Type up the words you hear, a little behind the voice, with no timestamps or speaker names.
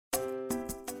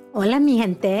Hola, mi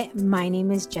gente. My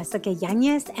name is Jessica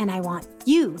Yanez, and I want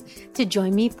you to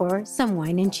join me for some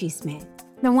Wine and Chisme.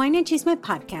 The Wine and Chisme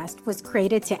podcast was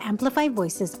created to amplify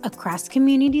voices across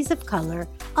communities of color,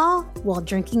 all while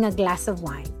drinking a glass of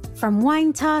wine. From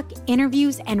wine talk,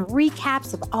 interviews, and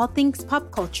recaps of all things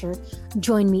pop culture,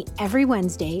 join me every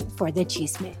Wednesday for the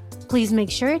Chisme. Please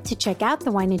make sure to check out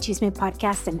the Wine and Chisme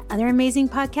podcast and other amazing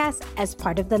podcasts as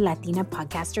part of the Latina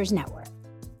Podcasters Network.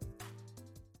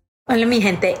 Hola, mi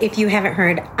gente. If you haven't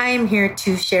heard, I am here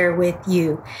to share with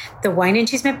you. The Wine and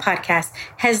Chisme podcast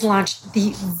has launched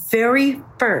the very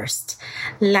first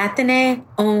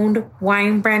Latina-owned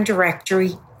wine brand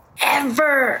directory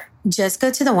ever. Just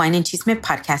go to the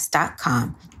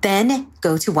wineandchismepodcast.com, then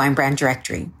go to Wine Brand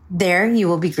Directory. There you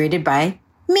will be greeted by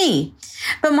me.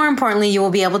 But more importantly, you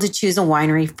will be able to choose a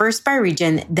winery first by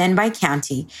region, then by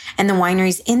county. And the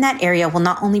wineries in that area will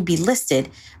not only be listed,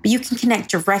 but you can connect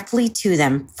directly to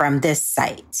them from this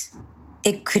site.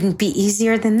 It couldn't be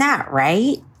easier than that,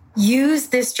 right? Use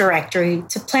this directory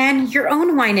to plan your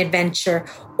own wine adventure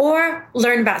or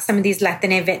learn about some of these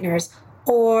Latina vintners,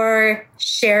 or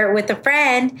share it with a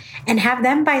friend and have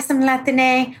them buy some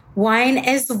Latina wine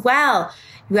as well.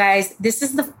 You guys, this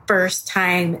is the first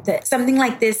time that something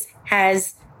like this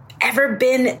has ever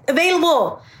been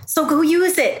available. So go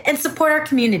use it and support our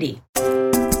community.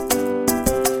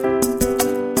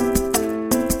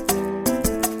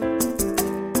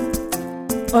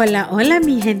 Hola, hola,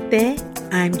 mi gente.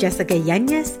 I'm Jessica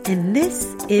Yanez, and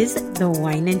this is the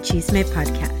Wine and Chisme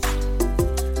podcast.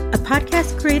 A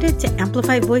podcast created to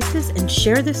amplify voices and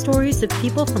share the stories of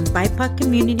people from BIPOC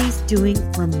communities doing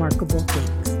remarkable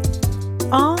things,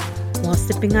 all while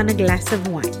sipping on a glass of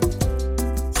wine.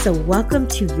 So welcome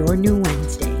to your new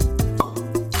Wednesday.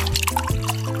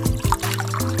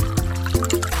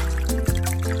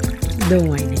 The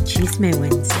Wine and Chisme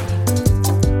Wednesday.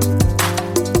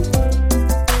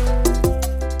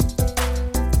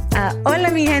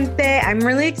 Hola, mi gente. I'm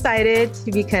really excited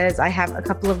because I have a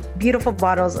couple of beautiful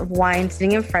bottles of wine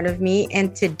sitting in front of me.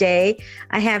 And today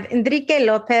I have Enrique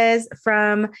Lopez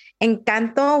from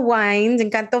Encanto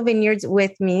Encanto Vineyards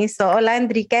with me. So hola,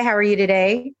 Enrique. How are you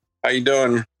today? How you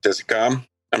doing, Jessica?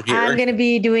 I'm here. I'm going to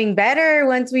be doing better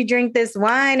once we drink this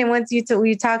wine and once you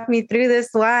talk me through this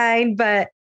wine. But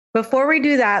before we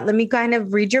do that, let me kind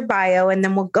of read your bio and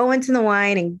then we'll go into the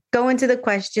wine and go into the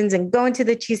questions and go into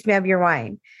the chisme of your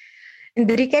wine.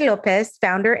 Enrique Lopez,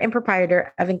 founder and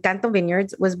proprietor of Encanto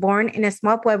Vineyards, was born in a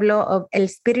small pueblo of El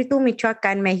Espíritu,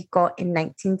 Michoacán, Mexico in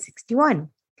 1961.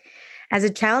 As a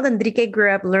child, Enrique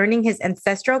grew up learning his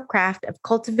ancestral craft of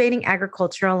cultivating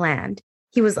agricultural land.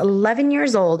 He was 11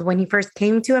 years old when he first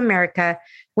came to America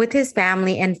with his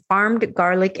family and farmed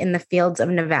garlic in the fields of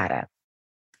Nevada.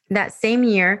 That same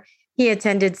year, he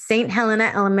attended St.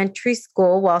 Helena Elementary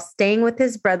School while staying with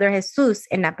his brother Jesus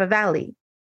in Napa Valley.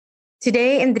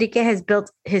 Today, Enrique has built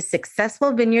his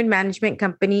successful vineyard management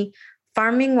company,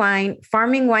 farming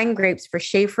wine grapes for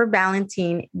Schaefer,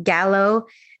 Ballantine, Gallo,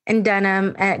 and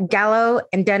Dunham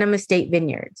Estate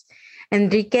Vineyards.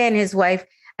 Enrique and his wife,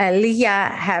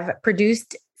 Leah, have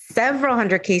produced several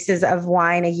hundred cases of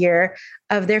wine a year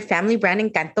of their family brand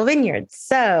Encanto Vineyards.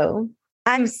 So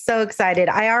I'm so excited.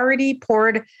 I already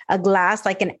poured a glass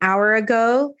like an hour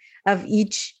ago of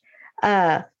each,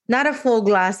 not a full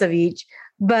glass of each,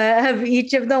 but of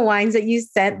each of the wines that you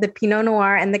sent, the Pinot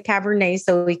Noir and the Cabernet,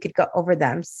 so we could go over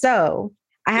them. So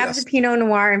I have the Pinot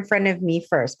Noir in front of me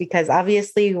first, because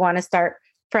obviously you want to start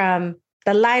from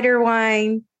the lighter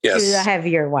wine to the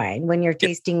heavier wine when you're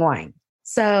tasting wine.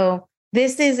 So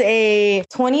this is a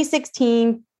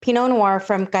 2016 Pinot Noir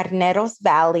from Carneros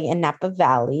Valley in Napa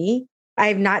Valley.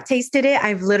 I've not tasted it.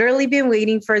 I've literally been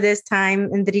waiting for this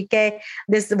time, Enrique.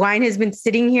 This wine has been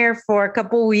sitting here for a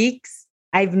couple weeks.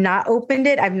 I've not opened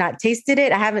it. I've not tasted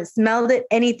it. I haven't smelled it,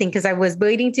 anything, because I was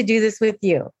waiting to do this with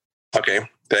you. Okay.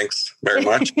 Thanks very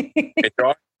much.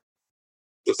 Enjoy.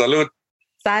 Salud.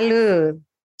 Salud.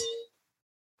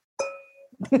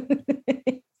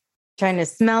 Trying to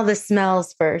smell the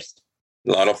smells first.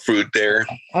 A lot of fruit there.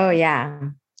 Oh, yeah.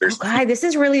 God, this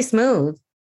is really smooth.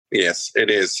 Yes,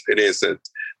 it is. It is.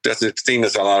 That's seen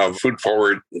as a lot of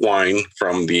food-forward wine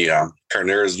from the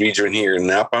Carneros region here in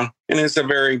Napa. And it's a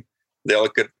very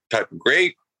delicate type of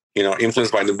grape,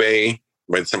 influenced by the Bay,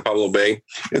 by the San Pablo Bay.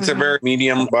 It's a very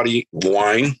medium body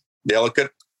wine, delicate.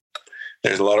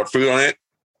 There's a lot of fruit on it.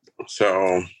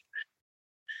 So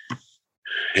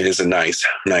it is a nice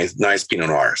Pinot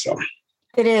Noir. So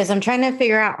it is. I'm trying to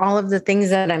figure out all of the things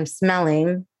that I'm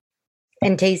smelling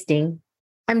and tasting.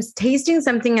 I'm tasting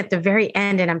something at the very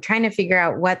end and I'm trying to figure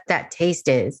out what that taste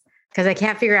is because I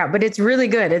can't figure out, but it's really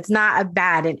good. It's not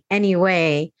bad in any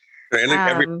way. And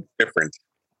every different.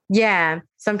 Yeah.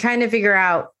 So I'm trying to figure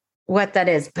out what that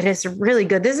is, but it's really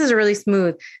good. This is really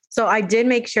smooth. So I did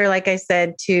make sure, like I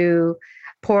said, to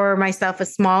pour myself a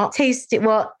small tasting.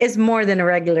 Well, it's more than a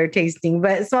regular tasting,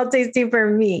 but a small tasting for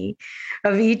me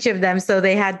of each of them. So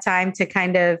they had time to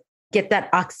kind of get that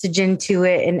oxygen to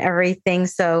it and everything.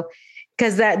 So,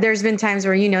 because there's been times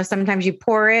where, sometimes you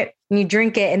pour it and you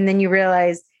drink it and then you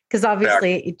realize, because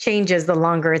obviously it changes the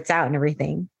longer it's out and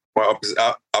everything. Well,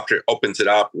 after it opens it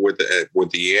up with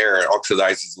the air, it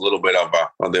oxidizes a little bit of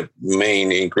the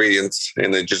main ingredients,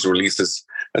 and it just releases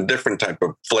a different type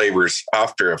of flavors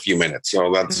after a few minutes.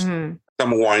 So that's some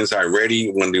wines are ready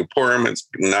when you pour them. It's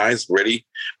nice, ready,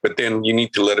 but then you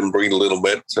need to let them breathe a little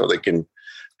bit so they can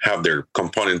have their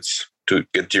components to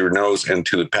get to your nose and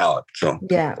to the palate. So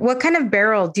yeah, what kind of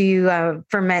barrel do you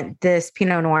ferment this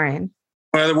Pinot Noir in?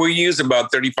 Well, we use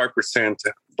about 35%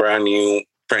 brand new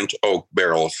French oak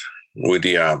barrels with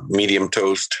the medium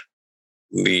toast.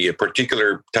 The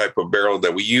particular type of barrel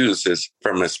that we use is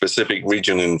from a specific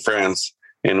region in France,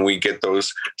 and we get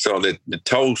those so that the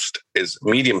toast is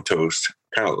medium toast,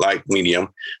 kind of light medium.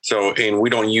 So, and we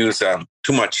don't use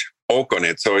too much oak on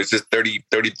it. So it's just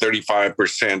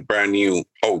 35% brand new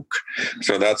oak.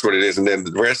 So that's what it is. And then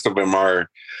the rest of them are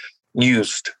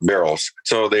used barrels.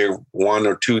 So they're 1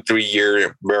 or 2, 3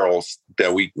 year barrels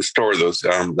that we store those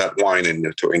that wine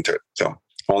into it. So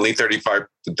only 35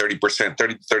 to 30%,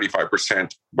 30 to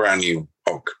 35% brand new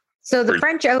oak. So the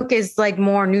French oak is like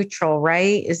more neutral,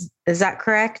 right? Is that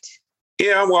correct?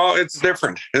 Yeah, well, it's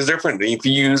different. It's different. If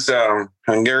you use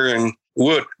Hungarian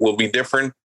wood, will be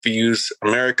different. If you use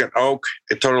American oak,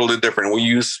 it's totally different. We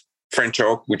use French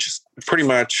oak, which is pretty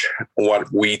much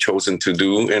what we chosen to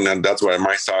do. And then that's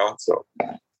my style. So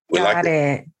we like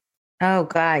it. Oh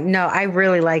God. No, I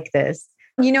really like this.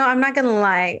 I'm not going to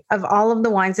lie, of all of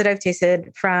the wines that I've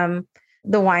tasted from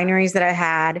the wineries that I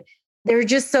had, they're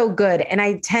just so good. And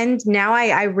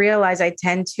I realize I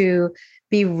tend to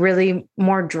be really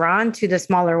more drawn to the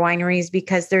smaller wineries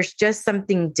because there's just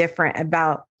something different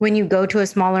about when you go to a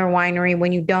smaller winery,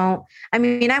 when you don't. I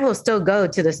mean, I will still go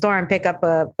to the store and pick up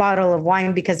a bottle of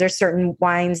wine because there's certain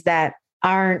wines that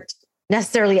aren't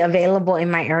necessarily available in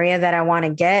my area that I want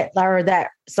to get, or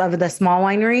that some of the small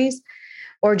wineries,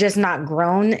 or just not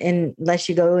grown unless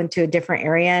you go into a different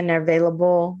area and they're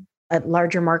available at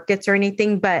larger markets or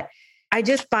anything. But I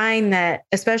just find that,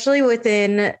 especially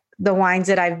within the wines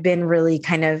that I've been really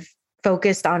kind of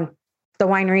focused on, the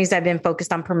wineries I've been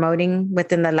focused on promoting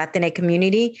within the Latina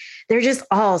community, they're just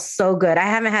all so good. I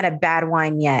haven't had a bad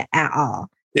wine yet at all.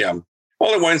 Yeah.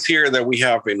 All the wines here that we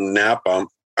have in Napa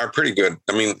are pretty good.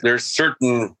 I mean, there's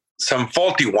some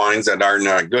faulty wines that are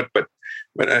not good, but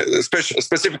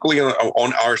specifically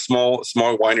on our small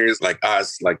wineries like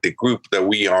us, like the group that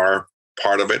we are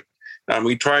part of it.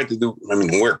 We try to do,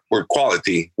 we're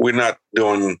quality. We're not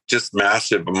doing just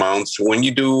massive amounts. When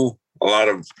you do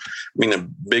a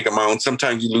big amount,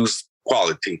 sometimes you lose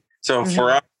quality. So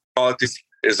for us, quality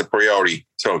is a priority.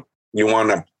 So you want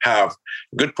to have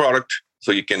good product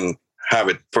so you can have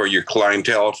it for your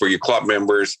clientele, for your club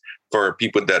members, for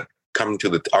people that come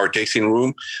to our tasting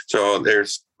room. So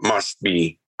must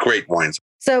be great wines.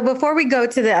 So before we go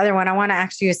to the other one, I want to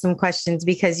ask you some questions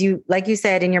because like you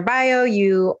said in your bio,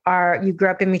 you grew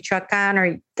up in Michoacan,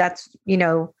 or that's,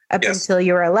 up until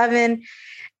you were 11.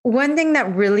 One thing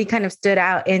that really kind of stood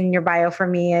out in your bio for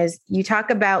me is you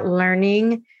talk about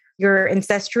learning your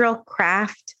ancestral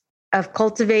craft of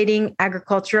cultivating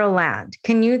agricultural land.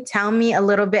 Can you tell me a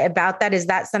little bit about that? Is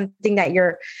that something that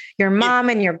your mom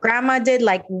and your grandma did?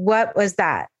 Like, what was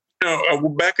that?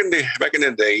 Back in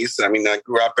the days, I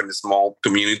grew up in a small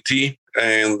community,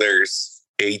 and there's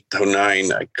 8 or 9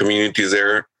 communities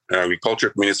there,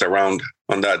 agricultural communities around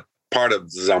on that part of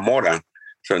Zamora,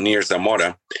 so near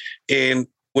Zamora. And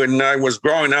when I was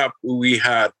growing up, we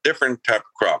had different type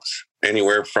of crops,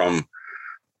 anywhere from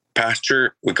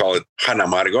pasture, we call it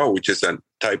hanamargo, which is a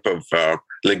type of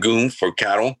legume for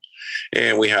cattle.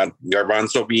 And we had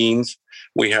garbanzo beans,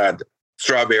 we had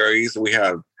strawberries, we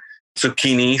had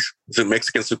zucchinis, the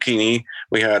Mexican zucchini.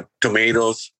 We had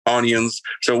tomatoes, onions.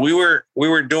 So we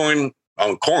were doing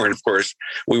corn, of course.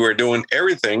 We were doing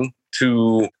everything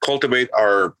to cultivate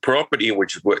our property,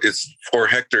 which is 4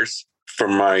 hectares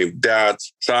from my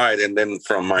dad's side, and then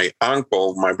from my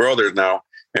uncle, my brother now,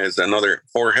 is another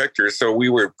 4 hectares. So we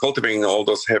were cultivating all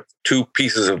those 2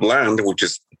 pieces of land, which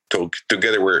is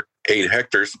together were 8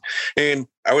 hectares. And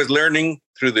I was learning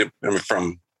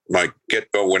from my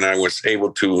get-go when I was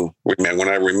able to, when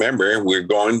I remember, we're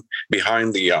going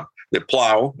behind the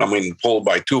plow, pulled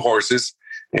by 2 horses,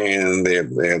 and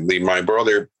my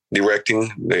brother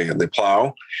directing the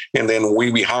plow. And then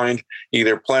we behind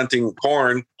either planting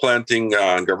corn, planting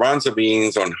garbanzo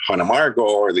beans on amargo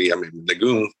or the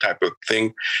legume type of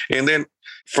thing. And then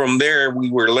from there,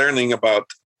 we were learning about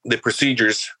the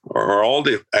procedures or all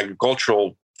the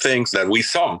agricultural things that we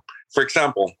saw. For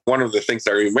example, one of the things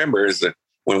I remember is that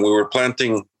when we were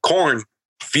planting corn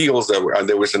fields,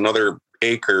 there was another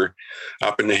acre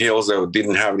up in the hills that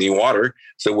didn't have any water.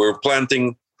 So we were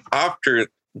planting after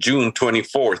June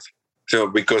 24th. So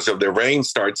because of the rain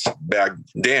starts back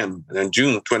then on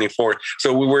June 24th.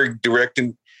 So we were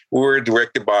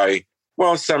directed by,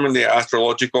 well, some of the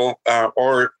astrological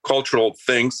or cultural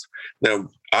things. Now,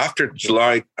 after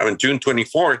June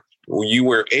 24th, you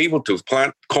were able to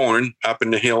plant corn up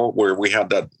in the hill where we had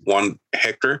that 1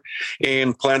 hectare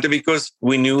and plant it because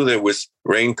we knew there was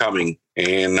rain coming.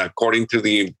 And according to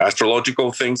the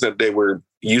astrological things that they were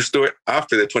used to it,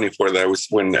 after the 24th, that was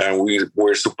when we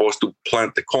were supposed to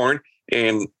plant the corn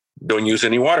and don't use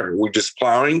any water. We're just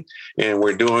plowing and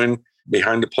we're doing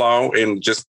behind the plow and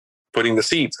just putting the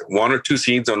seeds, 1 or 2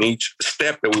 seeds on each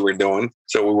step that we were doing.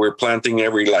 So we were planting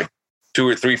every 2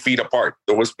 or 3 feet apart.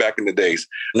 That was back in the days.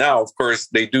 Now, of course,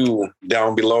 they do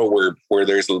down below where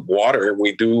there's water.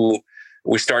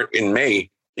 We start in May.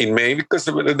 In May, because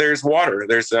there's water,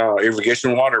 there's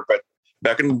irrigation water. But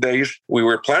back in the days, we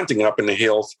were planting up in the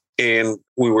hills and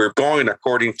we were going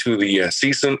according to the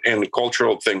season and the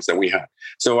cultural things that we had.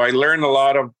 So I learned a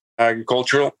lot of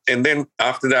agricultural. And then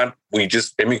after that, we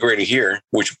just immigrated here,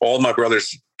 which all my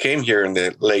brothers came here in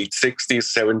the late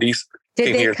 60s, 70s.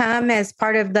 Did they come as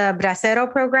part of the Bracero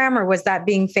program, or was that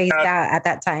being phased out at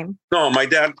that time? No, my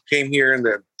dad came here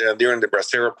during the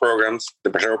Bracero programs, the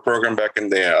Bracero program back in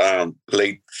the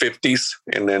late 50s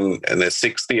and then in the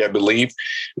 60s, I believe.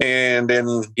 And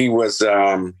then he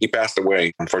passed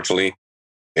away, unfortunately.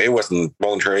 It wasn't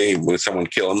voluntary. Someone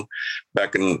killed him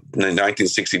back in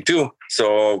 1962.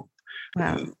 So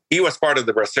wow. He was part of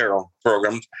the Bracero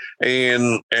program.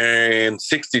 And in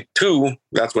 62,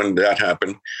 that's when that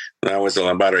happened. I was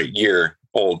about a year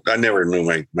old. I never knew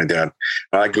my dad.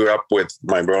 I grew up with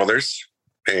my brothers.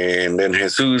 And then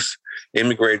Jesus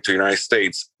immigrated to the United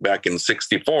States back in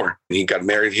 64. He got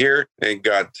married here. And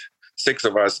got 6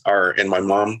 of us and my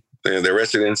mom, the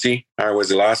residency. I was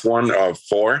the last one of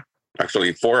 4.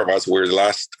 Actually, 4 of us were the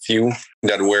last few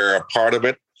that were a part of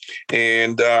it.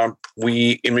 And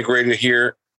we immigrated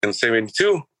here in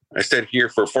 72. I stayed here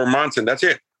for 4 months and that's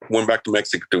it. Went back to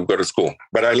Mexico to go to school.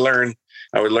 But I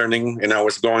was learning and I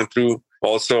was going through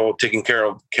also taking care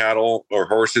of cattle or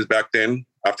horses back then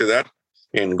after that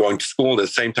and going to school at the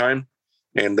same time.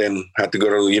 And then had to go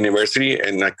to the university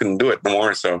and I couldn't do it no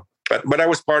more. So, but I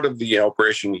was part of the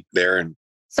operation there. And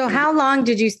so how long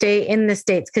did you stay in the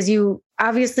States? Because you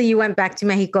went back to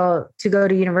Mexico to go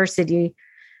to university,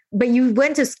 but you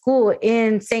went to school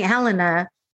in St. Helena.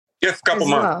 Yes, a couple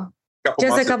months.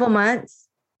 A couple months?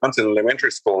 Months in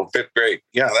elementary school, 5th grade.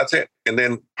 Yeah, that's it. And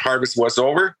then harvest was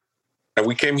over. And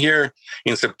we came here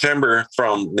in September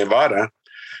from Nevada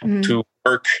to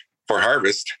work for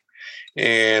harvest.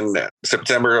 And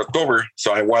September, October.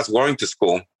 So I was going to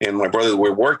school and my brothers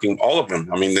were working, all of them.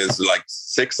 I mean, there's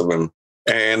 6 of them.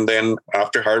 And then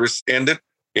after harvest ended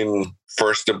in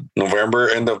 1st of November,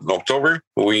 end of October,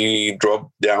 we drove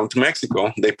down to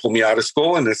Mexico. They pulled me out of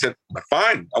school and they said,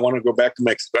 fine, I want to go back to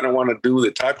Mexico. I don't want to do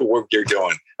the type of work you're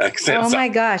doing. My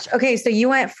gosh. Okay. So you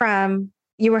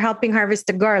were helping harvest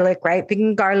the garlic, right?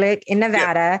 Picking garlic in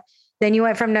Nevada. Yeah. Then you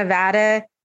went from Nevada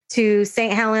to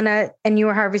St. Helena and you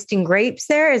were harvesting grapes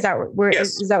there. Is that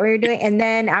where you're doing? And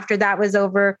then after that was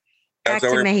over back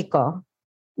to Mexico.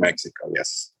 Mexico,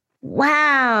 yes.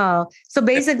 Wow. So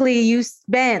basically you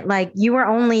spent you were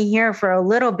only here for a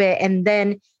little bit and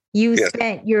then you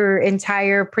spent your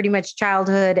entire pretty much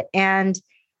childhood and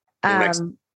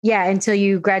until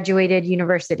you graduated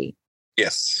university.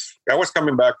 Yes. I was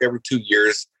coming back every 2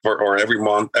 years or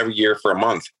every year for a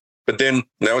month. But then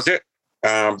that was it.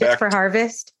 Just for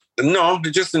harvest? No,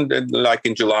 just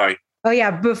in July. Oh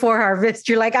yeah, before harvest.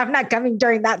 You're like, I'm not coming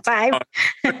during that time.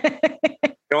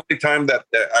 The only time that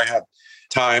I had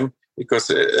time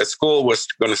because school was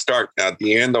going to start at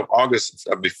the end of August,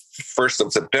 1st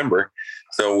of September.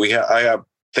 So I have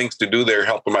things to do there,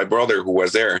 helping my brother who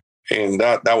was there. And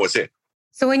that was it.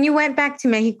 So when you went back to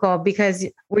Mexico, because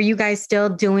were you guys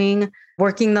still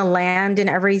working the land and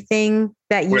everything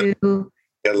that you...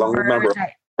 Yeah, long remember,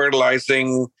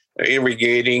 fertilizing,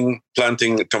 irrigating,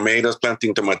 planting tomatoes,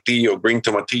 planting tomatillo, green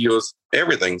tomatillos,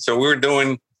 everything. So we were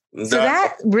doing... So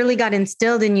that really got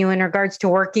instilled in you in regards to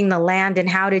working the land and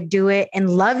how to do it and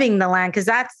loving the land, because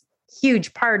that's a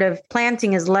huge part of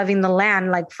planting is loving the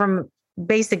land, from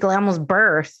basically almost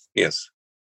birth. Yes.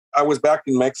 I was back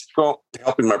in Mexico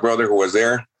helping my brother who was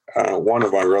there, one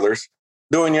of my brothers,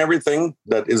 doing everything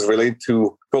that is related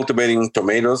to cultivating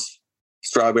tomatoes,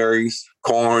 strawberries,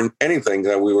 corn, anything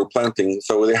that we were planting.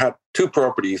 So they had two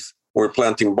properties. We're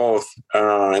planting both.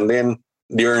 And then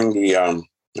during the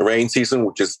rain season,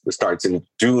 which starts in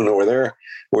June over there,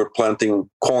 we're planting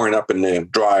corn up in the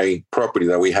dry property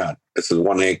that we had. This is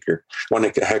 1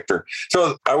 hectare.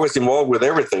 So I was involved with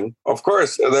everything. Of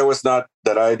course, there was not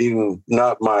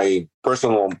my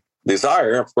personal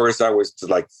desire. Of course, I was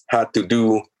had to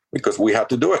do because we had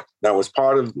to do it. That was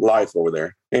part of life over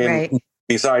there. And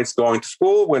besides going to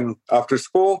school, after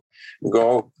school,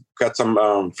 go got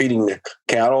some feeding the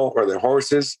cattle or the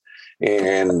horses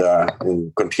and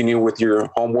continue with your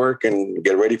homework and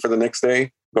get ready for the next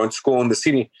day. Going to school in the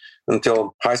city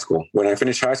until high school. When I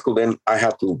finished high school, then I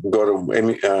had to go to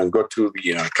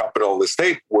the capital of the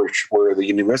state, where the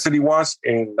university was,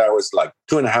 and that was like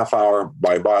 2.5 hour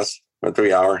by bus or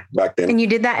 3 hour back then. And you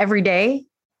did that every day?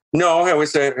 No, it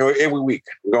was every week.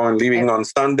 Leaving on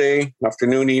Sunday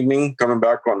afternoon, evening, coming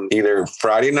back on either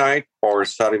Friday night or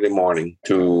Saturday morning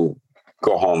to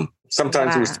go home.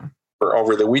 Sometimes it was for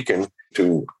over the weekend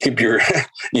to keep your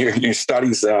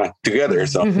studies together.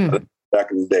 So back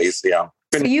in the days, yeah.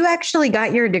 So you actually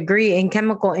got your degree in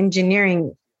chemical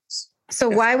engineering. So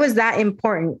why was that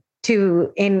important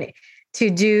to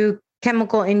do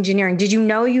chemical engineering? Did you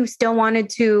know you still wanted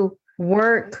to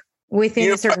work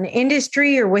within a certain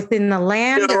industry or within the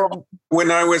land? When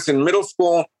I was in middle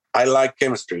school, I liked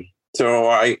chemistry. So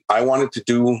I wanted to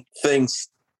do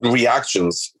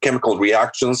chemical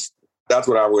reactions. That's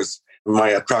what my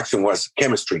attraction was,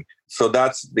 chemistry. So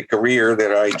that's the career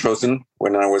that I chosen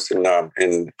when I was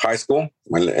in high school,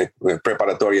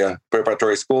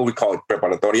 preparatory school. We call it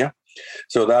preparatoria.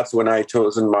 So that's when I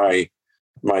chosen my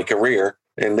career,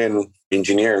 and then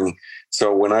engineering.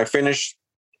 So when I finished,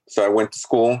 I went to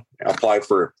school, applied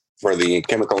for the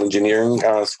chemical engineering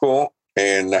school,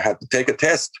 and I had to take a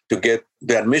test to get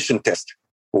the admission test,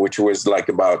 which was like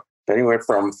about anywhere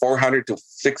from 400 to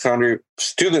 600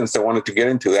 students that wanted to get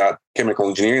into that chemical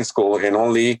engineering school, and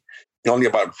only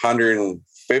about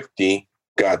 150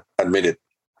 got admitted.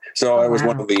 So I was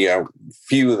one of the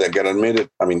few that got admitted.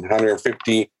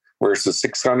 150 versus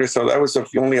 600. So that was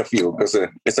only a few, because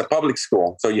it's a public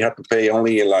school. So you have to pay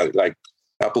only like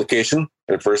application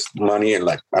and first money, and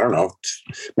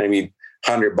maybe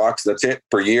 $100. That's it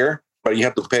per year. But you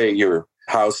have to pay your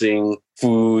housing,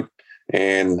 food,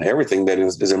 and everything that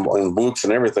is in books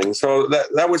and everything. So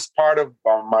that was part of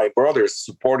my brothers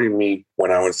supporting me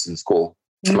when I was in school.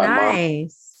 My mom.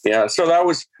 Yeah. So that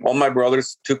was all my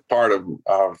brothers took part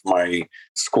of my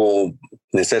school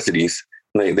necessities.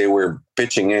 They were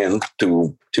pitching in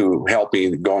to help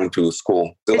me going to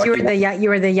school. Because you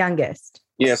were the youngest.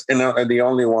 Yes. And the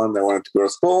only one that wanted to go to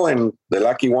school, and the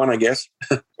lucky one, I guess,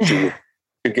 to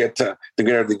get a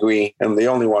degree, and the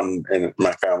only one in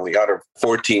my family out of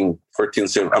 14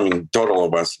 total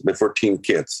of us, the 14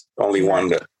 kids, only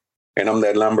one and I'm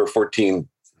that number 14.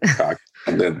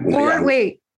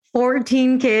 Wait,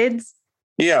 14 kids?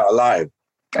 Yeah, alive.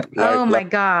 Oh my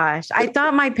gosh. I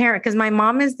thought my parent, because my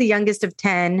mom is the youngest of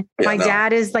 10. My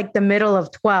dad is like the middle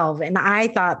of 12. And I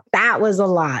thought that was a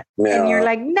lot. Yeah. And you're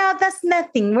like, no, that's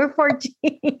nothing. We're 14.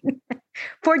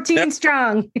 14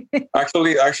 strong.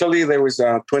 Actually, there was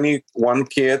 21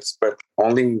 kids, but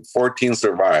only 14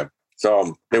 survived.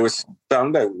 So there was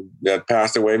some that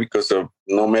passed away because of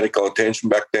no medical attention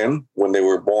back then when they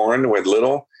were born, were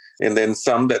little. And then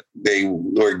some that they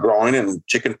were growing and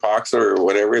chicken pox or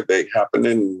whatever they happened,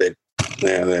 and they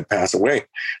passed away.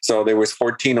 So there was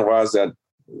 14 of us that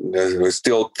there was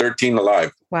still 13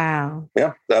 alive. Wow.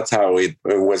 Yeah, that's how it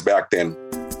was back then.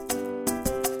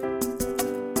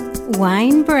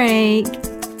 Wine break.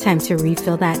 Time to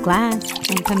refill that glass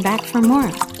and come back for more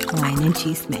Wine and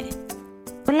Chisme.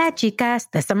 Hola, chicas.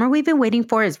 The summer we've been waiting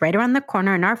for is right around the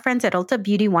corner, and our friends at Ulta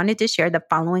Beauty wanted to share the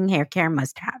following hair care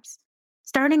must-haves.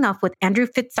 Starting off with Andrew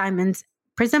Fitzsimon's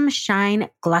Prism Shine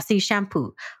Glossy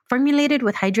Shampoo, formulated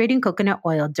with hydrating coconut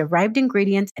oil, derived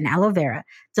ingredients, and aloe vera,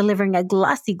 delivering a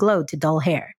glossy glow to dull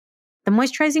hair. The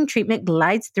moisturizing treatment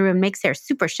glides through and makes hair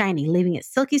super shiny, leaving it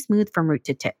silky smooth from root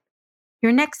to tip.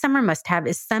 Your next summer must-have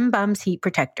is Sunbum's Heat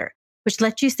Protector, which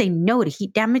lets you say no to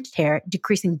heat-damaged hair,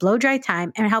 decreasing blow-dry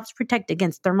time, and helps protect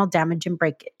against thermal damage and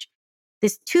breakage.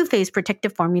 This two-phase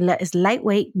protective formula is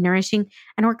lightweight, nourishing,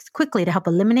 and works quickly to help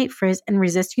eliminate frizz and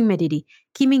resist humidity,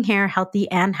 keeping hair healthy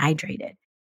and hydrated.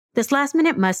 This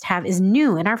last-minute must-have is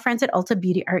new, and our friends at Ulta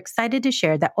Beauty are excited to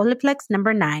share that Olaplex No.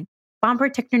 9 Bomb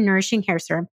Protector Nourishing Hair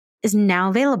Serum is now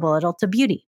available at Ulta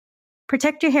Beauty.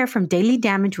 Protect your hair from daily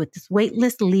damage with this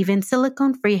weightless leave-in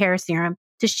silicone-free hair serum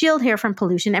to shield hair from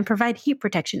pollution and provide heat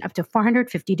protection up to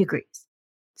 450 degrees.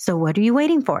 So what are you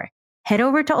waiting for? Head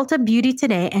over to Ulta Beauty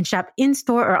today and shop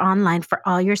in-store or online for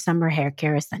all your summer hair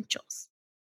care essentials.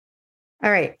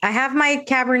 All right. I have my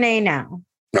Cabernet now.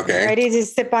 Okay. I'm ready to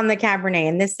sip on the Cabernet.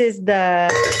 And this is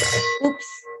oops.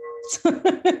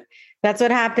 That's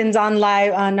what happens on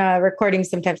live on recording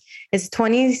sometimes. It's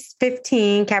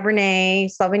 2015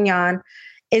 Cabernet Sauvignon.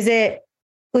 Is it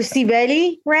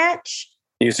Usibeli Ranch?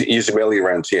 Usibeli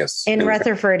Ranch, yes. In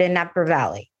Rutherford in Napa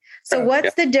Valley. So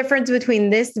what's the difference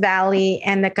between this valley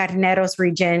and the Carneros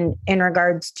region in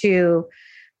regards to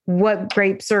what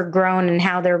grapes are grown and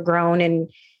how they're grown? And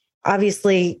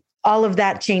obviously all of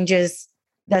that changes.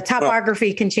 The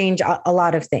topography can change a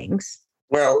lot of things.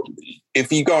 Well,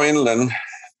 if you go inland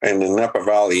and in Napa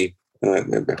Valley,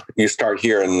 you start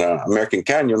here in American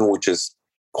Canyon, which is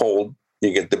cold.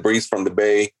 You get the breeze from the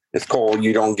bay. It's cold.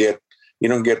 You don't get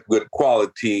good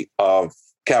quality of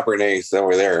Cabernets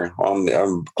over there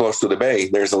on close to the bay.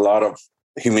 There's a lot of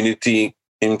humidity,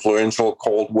 influential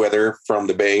cold weather from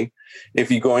the bay.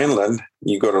 If you go inland,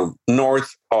 you go to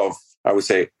north of, I would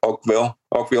say, Oakville,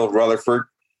 Rutherford,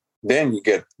 then you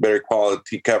get better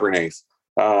quality Cabernets.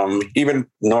 Even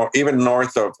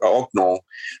north of Oak Knoll.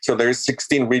 So there's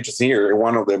 16 regions here.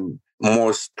 One of the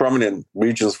most prominent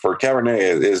regions for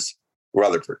Cabernet is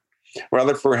Rutherford.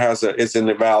 Rutherford it's in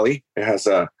the valley.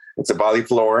 It's a valley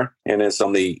floor, and it's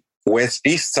on the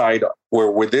east side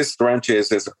where this ranch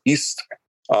is east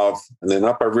of the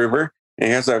Napa River. It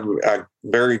has a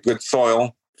very good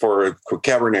soil for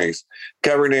Cabernets.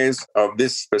 Cabernets of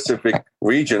this specific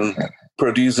region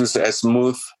produces a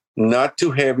smooth, not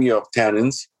too heavy of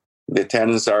tannins. The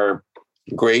tannins are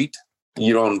great.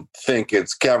 You don't think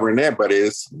it's Cabernet, but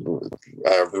it's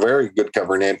a very good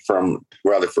Cabernet from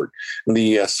Rutherford.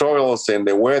 The soils and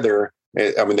the weather,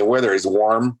 the weather is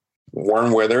warm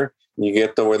weather. You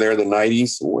get over there the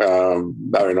 90s,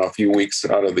 a few weeks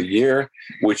out of the year,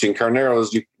 which in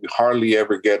Carneros, you hardly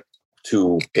ever get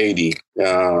to 80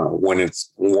 when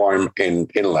it's warm in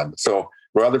inland. So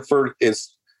Rutherford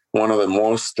is one of the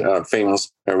most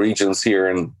famous regions here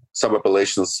in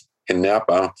sub-appellations in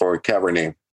Napa for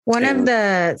Cabernet. One of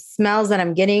the smells that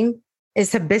I'm getting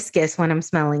is hibiscus when I'm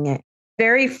smelling it.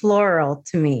 Very floral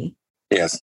to me.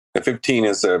 Yes. The 15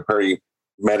 is a very,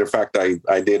 matter of fact,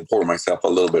 I did pour myself a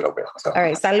little bit of it. So. All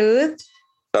right. Salud.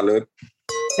 Salud.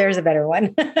 There's a better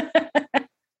one.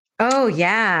 Oh,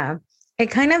 yeah. It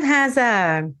kind of has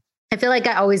I feel like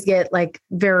I always get like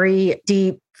very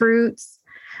deep fruits,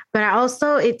 but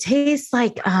it tastes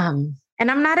like, and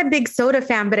I'm not a big soda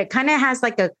fan, but it kind of has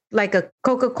like a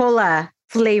Coca-Cola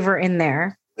flavor in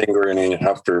there. Lingering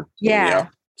after,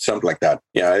 something like that.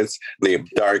 Yeah, it's the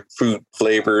dark fruit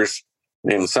flavors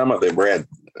and some of the red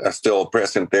are still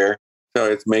present there.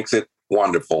 So it makes it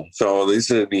wonderful. So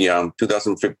this is the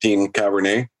 2015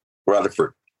 Cabernet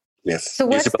Rutherford. Yes. So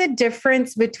what's the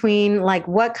difference between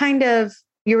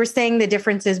you were saying the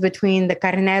differences between the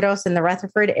Carneros and the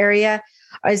Rutherford area?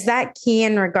 Is that key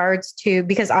in regards to,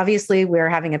 because obviously we're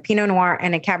having a Pinot Noir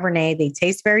and a Cabernet, they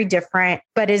taste very different,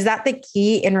 but is that the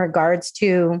key in regards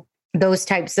to those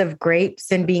types of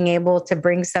grapes and being able to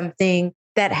bring something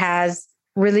that has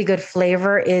really good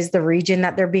flavor is the region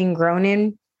that they're being grown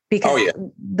in? Because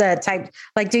the type,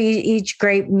 each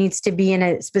grape needs to be in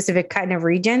a specific kind of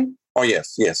region? Oh,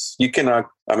 yes. You cannot,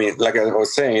 like I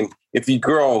was saying, if you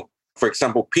grow, for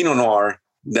example, Pinot Noir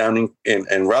down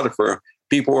in Rutherford,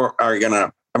 people are going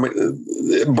to,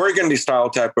 Burgundy style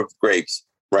type of grapes,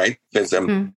 right? There's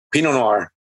Pinot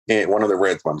Noir, one of the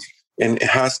red ones. And it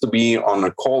has to be on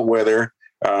a cold weather.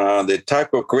 The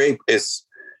type of grape is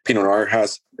Pinot Noir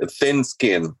has a thin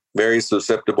skin, very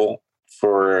susceptible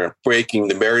for breaking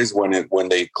the berries when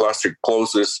they cluster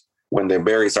closest, when the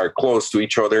berries are close to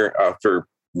each other after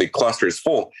the cluster is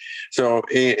full. So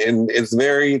it's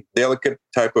very delicate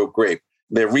type of grape.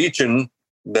 The region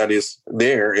that is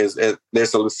there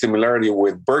there's a similarity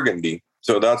with Burgundy.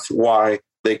 So that's why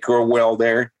they grow well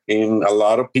there. In a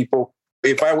lot of people,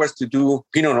 if I was to do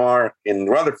Pinot Noir in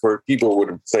Rutherford, people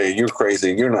would say, you're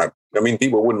crazy. You're not.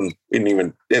 People wouldn't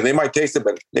even, they might taste it,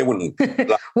 but they wouldn't.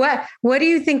 What do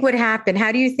you think would happen?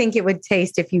 How do you think it would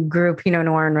taste if you grew Pinot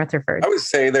Noir in Rutherford? I would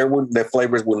say the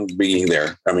flavors wouldn't be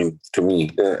there. To me,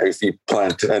 if you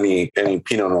plant any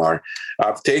Pinot Noir,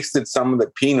 I've tasted some of the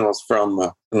Pinots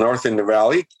from north in the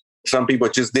valley. Some people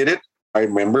just did it. I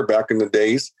remember back in the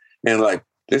days, and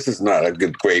this is not a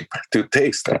good grape to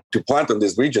taste, to plant in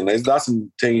this region. It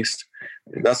doesn't taste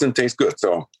good.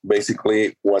 So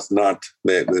basically was not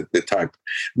the type.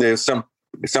 There's some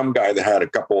guy that had a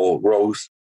couple rows,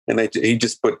 and he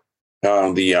just put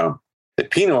the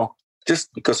Pinot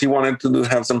just because he wanted to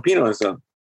have some Pinot. So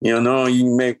No,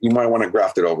 you might want to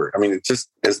graft it over. I mean,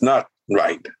 it's not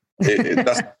right.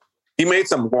 He made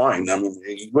some wine. I mean,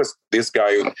 this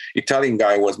guy, Italian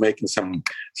guy, was making some.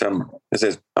 He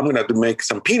says, I'm going to have to make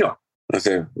some Pinot. I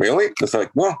said, really? It's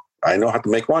like, well, I know how to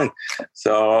make wine.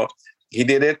 So he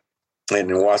did it,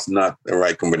 and it was not the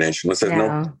right combination. I said,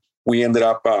 no. We ended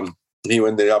up, he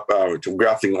ended up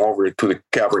grafting over to the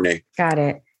Cabernet. Got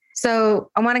it.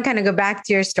 So I want to kind of go back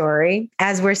to your story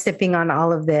as we're sipping on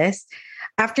all of this.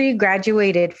 After you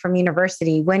graduated from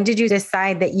university, when did you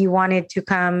decide that you wanted to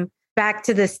come back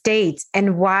to the States?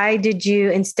 And why did you,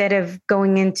 instead of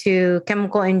going into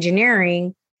chemical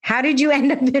engineering, how did you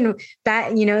end up in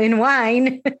that, in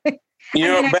wine?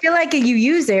 I feel like you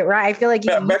use it, right? I feel like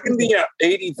back in the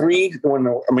 83,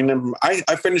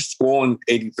 I finished school in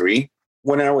 83.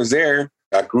 When I was there,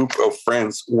 a group of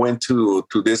friends went to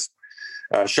this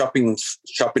shopping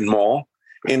mall,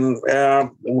 and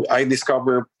I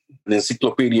discovered an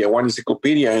wine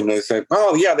encyclopedia, and I said,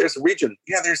 oh yeah, there's a region.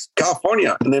 Yeah, there's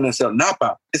California. And then I said,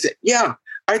 Napa. I said, yeah,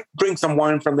 I drink some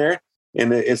wine from there.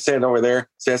 And it said over there,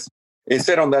 it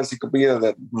said on that encyclopedia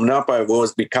that Napa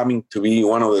was becoming to be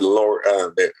one of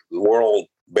the world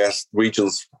best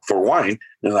regions for wine.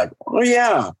 And like, oh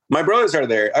yeah, my brothers are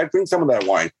there. I drink some of that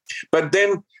wine. But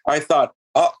then I thought,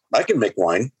 oh, I can make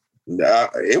wine.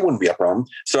 It wouldn't be a problem.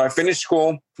 So I finished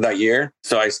school that year.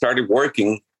 So I started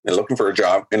working and looking for a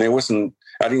job. And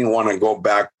I didn't want to go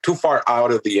back too far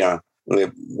out of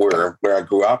where I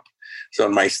grew up. So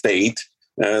in my state,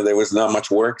 there was not much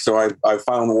work. So I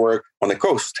found work on the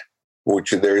coast,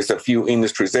 which there is a few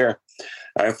industries there.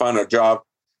 I found a job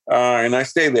and I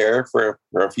stayed there for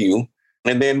a few.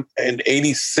 And then in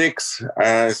 86,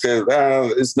 I said,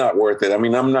 it's not worth it. I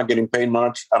mean, I'm not getting paid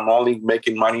much. I'm only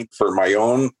making money for my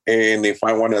own. And if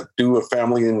I want to do a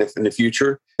family in the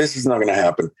future, this is not going to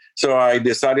happen. So I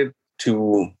decided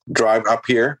to drive up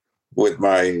here with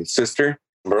my sister,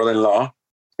 brother-in-law,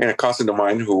 and a cousin of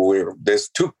mine there's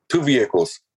two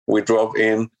vehicles. We drove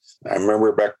in, I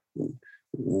remember back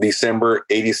December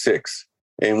 86.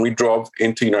 And we drove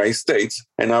into the United States,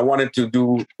 and I wanted to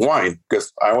do wine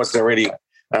because I was already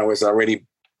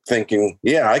thinking,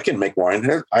 yeah, I can make wine.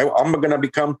 I'm going to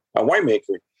become a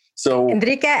winemaker. So,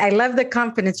 Enrique, I love the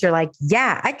confidence. You're like,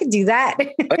 yeah, I can do that.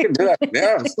 I can do that.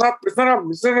 Yeah, it's not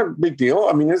a big deal.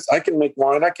 I mean, I can make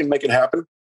wine. I can make it happen.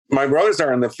 My brothers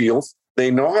are in the fields. They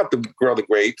know how to grow the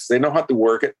grapes. They know how to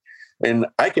work it, and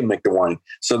I can make the wine.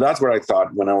 So that's what I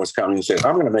thought when I was coming and said,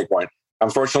 I'm going to make wine.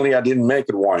 Unfortunately, I didn't make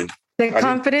it wine. The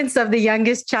confidence of the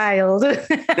youngest child.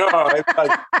 No,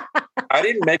 I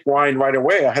didn't make wine right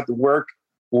away. I had to work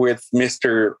with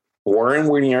Mr. Warren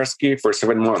Winiarski for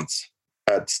 7 months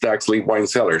at Stags Leap Wine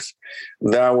Cellars.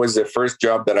 That was the first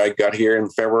job that I got here in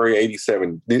February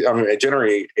 87.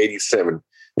 January 87.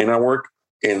 And I worked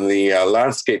in the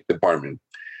landscape department.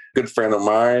 Good friend of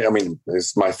mine. I mean,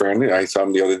 it's my friend. I saw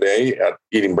him the other day at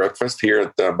eating breakfast here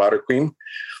at Butter Queen.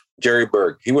 Jerry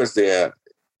Berg. He was the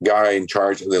guy in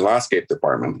charge of the landscape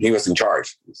department. He was in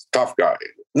charge. Tough guy,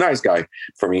 nice guy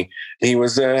for me. He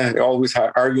was always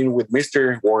arguing with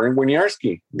Mr. Warren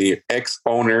Winiarski, the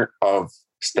ex-owner of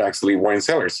Stags Leap Wine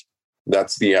Cellars.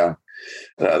 That's that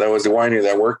was the winery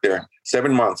that worked there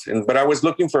 7 months. But I was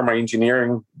looking for my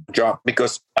engineering job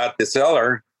because at the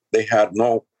cellar there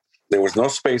was no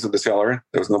space at the cellar.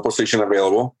 There was no position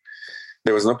available.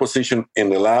 There was no position in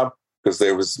the lab because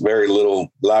there was very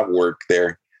little lab work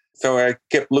there. So I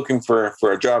kept looking for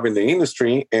a job in the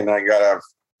industry, and I got an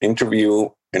interview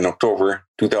in October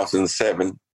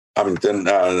 2007.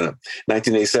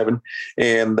 1987,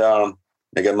 and I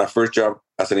got my first job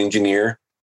as an engineer,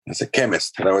 as a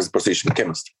chemist. And I was a position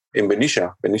chemist in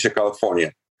Benicia,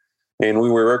 California, and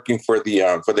we were working for the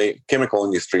chemical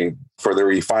industry, for the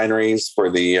refineries,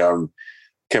 for the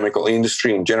chemical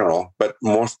industry in general. But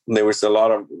there was a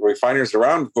lot of refineries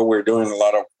around, but we were doing a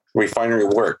lot of refinery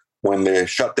work. When the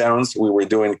shutdowns, we were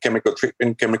doing chemical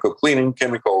treatment, chemical cleaning,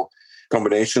 chemical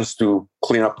combinations to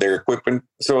clean up their equipment.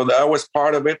 So that was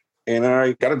part of it. And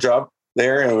I got a job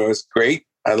there, and it was great.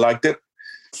 I liked it.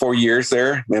 4 years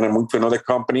there. Then I moved to another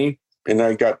company, and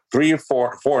I got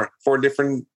four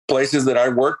different places that I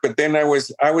worked. But then I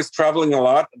was traveling a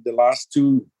lot. The last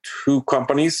two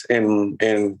companies, and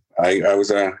I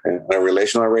was in a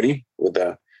relation already with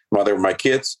the mother of my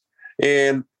kids,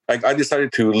 and I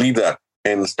decided to leave that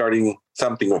and starting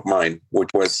something of mine, which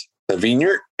was the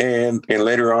vineyard. And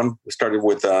later on, we started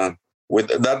with that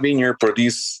vineyard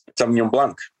produced Sauvignon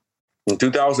Blanc. In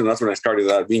 2000, that's when I started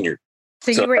that vineyard.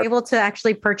 So you were able to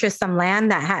actually purchase some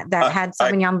land that had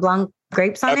Sauvignon Blanc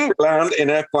grapes on it? Land,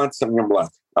 and I planted Sauvignon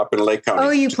Blanc up in Lake County. Oh,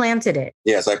 you planted it?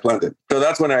 Yes, I planted. So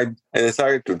that's when I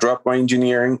decided to drop my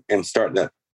engineering and start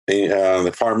that.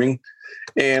 the farming,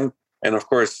 and of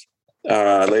course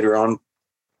later on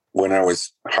when I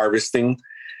was harvesting,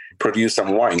 produce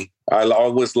some wine. I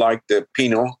always liked the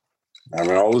Pinot.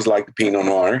 I always liked the Pinot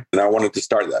Noir, and I wanted to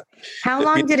start that. How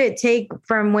long did it take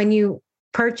from when you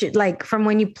purchased, like from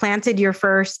when you planted your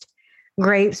first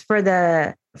grapes for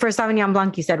Sauvignon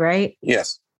Blanc, you said, right?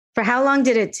 Yes. For how long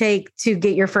did it take to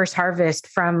get your first harvest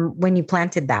from when you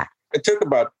planted that? It took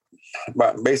about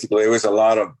basically, it was a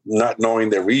lot of not knowing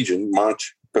the region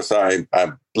much because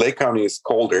Lake County is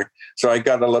colder. So I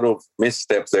got a little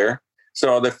missteps there.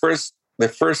 So the first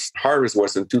harvest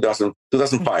was in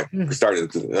 2005. We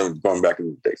started going back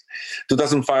in the days.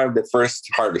 2005, the first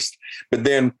harvest. But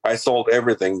then I sold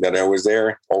everything that I was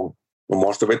there, or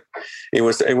most of it. It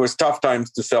was tough times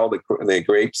to sell the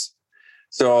grapes.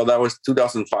 So that was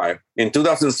 2005. In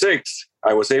 2006,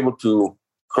 I was able to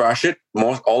crush it,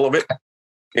 all of it,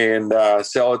 and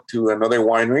sell it to another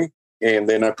winery. And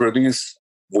then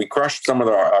we crushed some of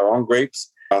our own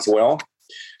grapes as well.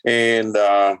 And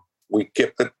we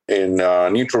kept it in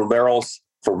neutral barrels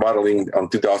for bottling on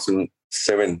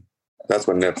 2007. That's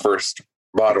when the first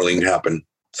bottling happened.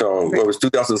 So it was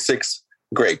 2006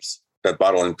 grapes that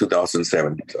bottled in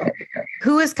 2007. So.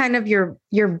 Who was kind of your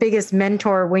biggest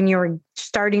mentor when you were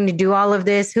starting to do all of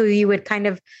this? Who you would kind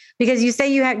of, because you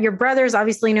say you have your brothers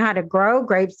obviously know how to grow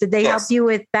grapes. Did they help you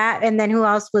with that? And then who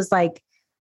else was like,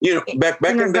 back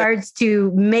in regards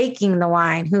to making the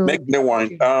wine? Making the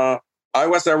wine. I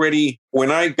was already,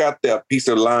 when I got that piece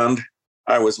of land,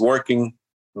 I was working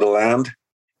the land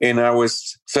and I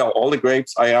was sell all the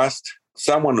grapes. I asked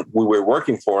someone we were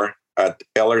working for at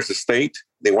Eller's Estate,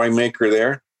 the winemaker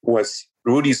there was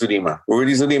Rudy Zudima.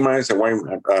 Rudy Zudima is a wine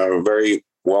very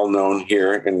well known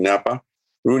here in Napa.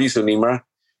 Rudy Zudima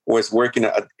was working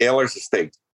at Eller's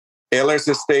Estate. Eller's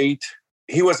Estate,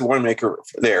 he was a winemaker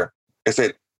there. I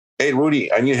said, "Hey,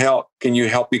 Rudy, I need help. Can you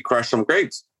help me crush some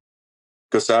grapes?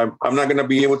 Because I'm not going to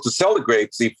be able to sell the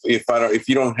grapes if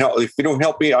you don't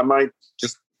help me. I might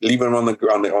just leave them on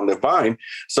the vine."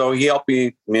 So he helped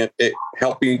me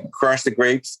crush the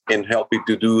grapes and help me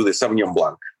to do the Sauvignon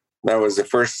Blanc. That was the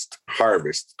first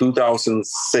harvest,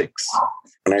 2006,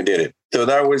 when I did it. So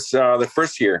that was the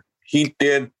first year. He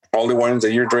did all the wines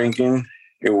that you're drinking.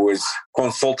 It was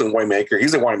consultant winemaker.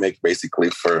 He's a winemaker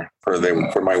basically for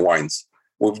my wines.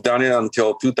 We've done it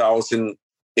until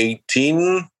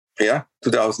 2018. Yeah,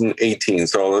 2018.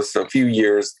 So it's a few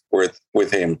years worth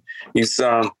with him. He's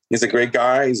a great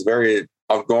guy. He's very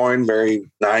outgoing, very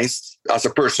nice as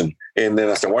a person. And then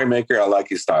as a winemaker, I like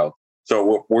his style.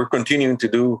 So we're continuing to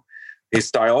do his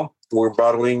style. We're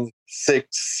bottling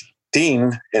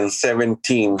 16 and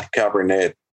 17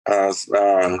 Cabernet, I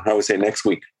would say next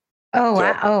week. Oh,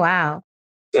 wow. Oh, wow.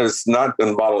 It's not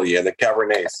in bottle yet, the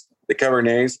Cabernets. The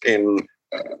Cabernets in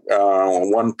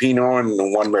one Pinot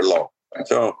and one Merlot.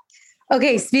 So,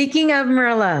 okay, speaking of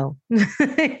Merlot,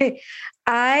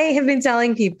 I have been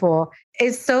telling people,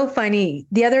 it's so funny.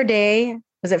 The other day,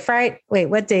 was it Friday? Wait,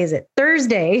 what day is it?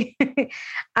 Thursday.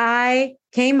 I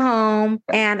came home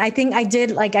and I think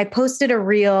I posted a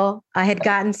reel. I had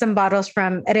gotten some bottles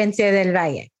from Herencia del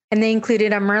Valle and they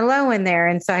included a Merlot in there.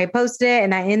 And so I posted it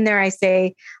and in there I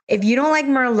say, if you don't like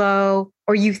Merlot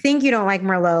or you think you don't like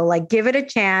Merlot, like give it a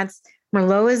chance.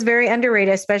 Merlot is very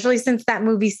underrated, especially since that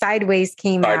movie Sideways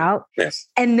came out. Yes.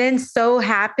 And then so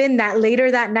happened that later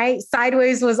that night,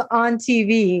 Sideways was on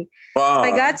TV. Wow.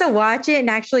 I got to watch it and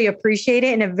actually appreciate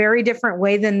it in a very different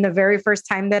way than the very first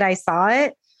time that I saw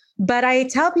it. But I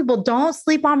tell people, don't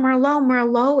sleep on Merlot.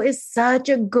 Merlot is such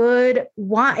a good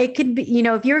wine. It could be,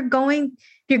 if you're getting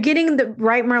the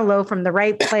right Merlot from the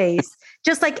right place,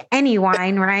 just like any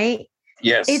wine, right?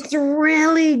 Yes. It's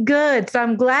really good. So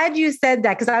I'm glad you said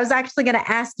that because I was actually going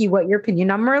to ask you what your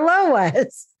opinion on Merlot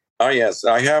was. Oh, yes.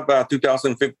 I have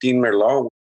 2015 Merlot.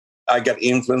 I got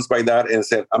influenced by that and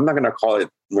said, I'm not going to call it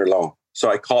Merlot.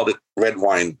 So I called it Red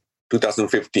Wine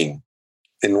 2015.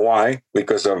 And why?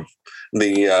 Because of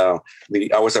I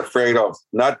was afraid of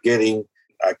not getting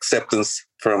acceptance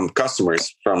from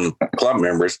customers, from club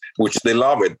members, which they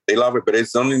love it. They love it, but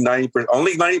it's only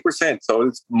 90%. So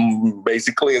it's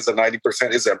basically it's a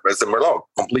 90% is a Merlot,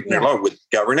 complete Merlot with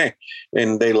Cabernet,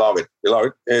 and they love it. They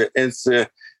love it.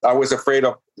 I was afraid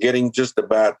of getting just a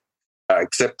bad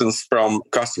acceptance from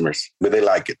customers, but they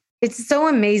like it. It's so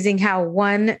amazing how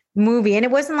one movie, and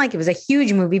it wasn't like it was a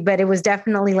huge movie, but it was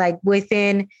definitely like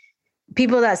within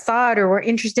people that saw it or were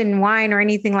interested in wine or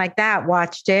anything like that,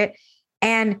 watched it.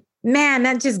 And man,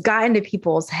 that just got into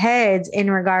people's heads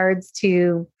in regards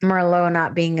to Merlot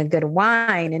not being a good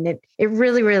wine. And it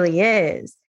really, really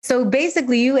is. So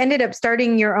basically you ended up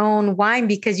starting your own wine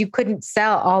because you couldn't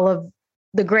sell all of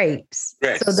the grapes.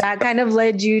 Right. So that kind of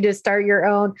led you to start your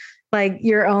own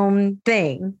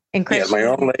thing. And my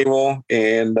own label,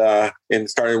 and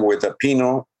started with a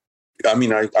Pinot. I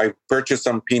mean, I purchased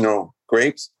some Pinot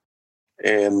grapes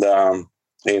and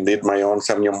did my own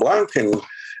Sauvignon Blanc, and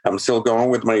I'm still going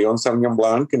with my own Sauvignon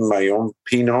Blanc and my own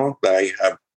Pinot. I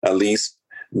have at least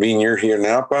Vineyard here in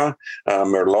Napa,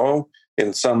 Merlot,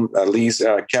 and some at least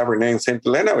Cabernet and Saint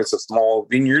Helena. It's a small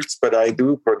vineyards, but I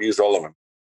do produce all of them.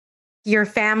 Your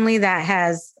family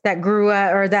that grew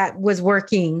up or that was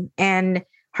working and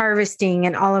harvesting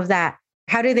and all of that,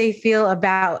 how do they feel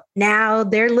about now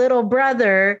their little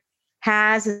brother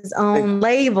has his own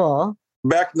label?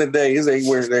 Back in the days,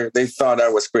 they thought I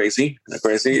was crazy,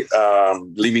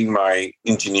 leaving my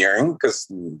engineering, because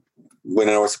when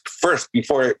I was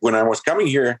when I was coming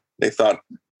here, they thought,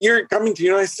 you're coming to the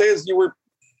United States,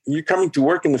 you're coming to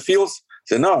work in the fields.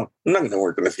 I said, no, I'm not going to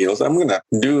work in the fields. I'm going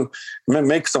to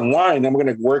make some wine. I'm going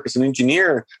to work as an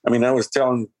engineer. I mean, I was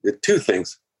telling the two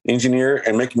things, engineer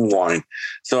and making wine.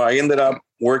 So I ended up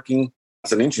working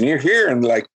as an engineer here, and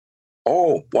like,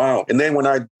 oh, wow. And then when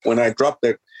I dropped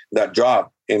that job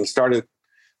and started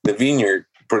the vineyard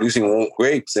producing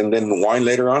grapes and then wine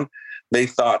later on, they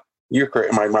thought, you're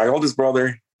crazy. My oldest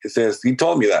brother, he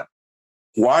told me that,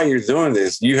 why you're doing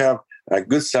this? You have a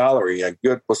good salary, a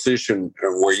good position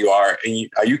where you are. And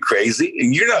are you crazy?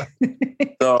 And you're not.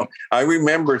 So I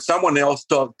remember someone else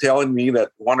telling me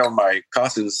that one of my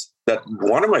cousins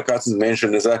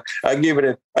mentioned is that I give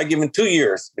him 2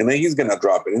 years and then he's going to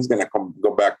drop it. He's going to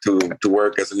go back to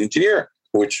work as an engineer,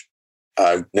 which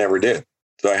I never did.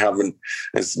 So I haven't,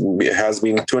 it has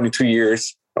been 22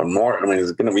 years or more. I mean,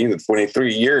 it's going to be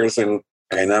 23 years and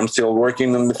I'm still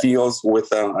working in the fields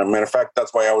with, a matter of fact,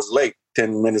 that's why I was late,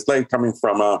 10 minutes late, coming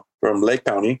from Lake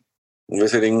County,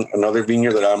 visiting another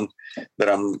vineyard that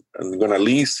I'm going to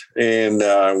lease. And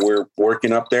we're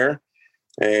working up there.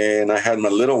 And I had my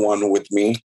little one with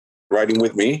me, riding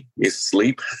with me. He's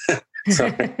asleep.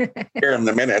 So here in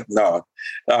a minute. No.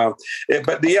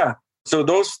 But yeah. So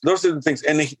those are the things.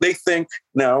 And they think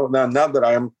now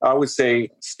that I would say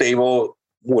stable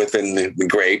within the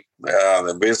grape,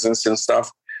 the business and stuff,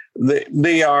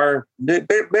 they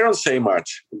don't say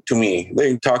much to me.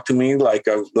 They talk to me like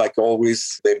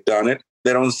always they've done it.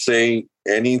 They don't say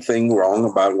anything wrong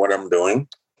about what I'm doing,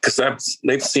 because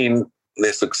they've seen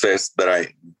the success that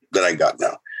I got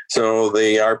now. So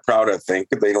they are proud. I think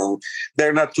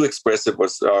they're not too expressive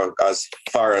as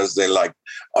far as they like,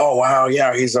 oh wow,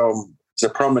 yeah, he's a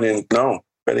prominent. No,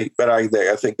 but I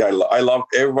think I love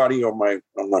everybody on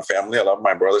my family. I love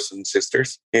my brothers and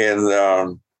sisters, and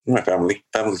my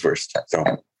family's first. So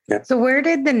yeah. So where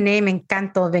did the name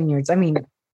Encanto Vineyards? I mean,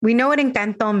 we know what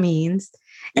Encanto means.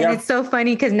 And It's so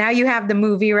funny because now you have the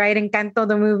movie, right? Encanto,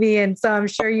 the movie. And so I'm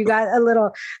sure you got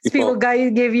people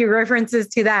give you references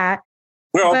to that.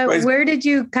 Well, but where did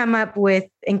you come up with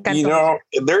Encanto?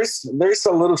 There's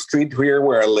a little street here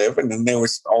where I live, and then there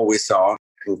was always saw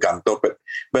Encanto.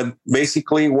 But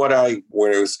basically what I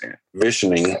was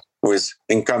visioning was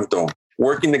Encanto,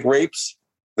 working the grapes,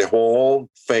 the whole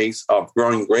phase of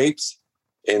growing grapes,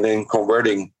 and then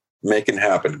converting, making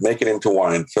it into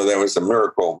wine. So there was a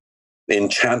miracle.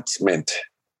 Enchantment,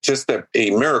 just a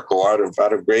miracle out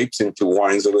of grapes into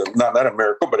wines. Not a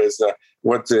miracle, but it's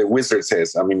what the wizard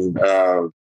says. I mean,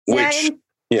 witch.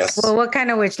 Yes. Well, what kind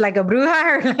of witch? Like a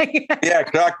bruja? Or like yeah,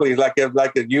 exactly. You're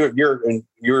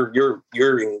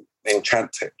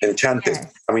enchanted.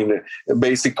 Yes. I mean,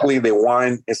 basically, the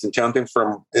wine is enchanted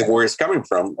from where it's coming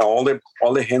from. All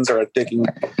the hands are taking.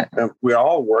 We're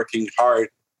all working hard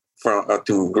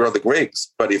to grow the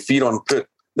grapes, but if you don't put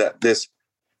the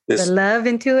love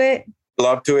into it,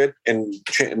 and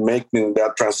making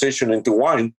that transition into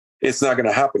wine, it's not going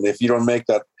to happen. If you don't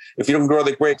grow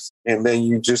the grapes and then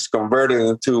you just convert it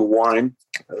into wine,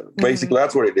 basically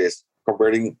that's what it is,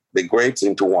 converting the grapes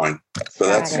into wine. So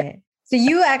that's it. So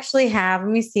you actually have,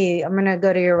 let me see, I'm going to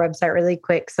go to your website really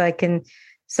quick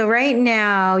so right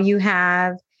now you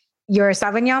have your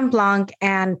Sauvignon Blanc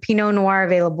and Pinot Noir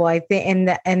available, I think,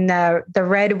 in the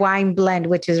red wine blend,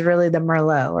 which is really the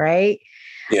Merlot, right?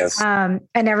 Yes. And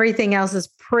everything else is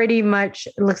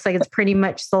looks like it's pretty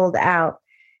much sold out.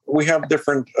 We have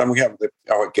different,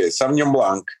 Sauvignon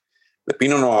Blanc, the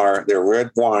Pinot Noir, the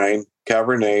red wine,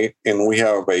 Cabernet, and we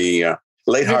have a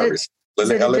late harvest. Is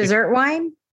it a dessert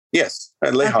wine? Yes,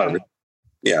 a late harvest.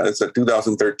 Yeah, it's a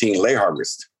 2013 late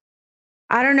harvest.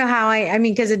 I don't know how I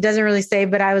mean, because it doesn't really say,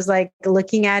 but I was like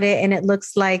looking at it and it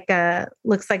looks like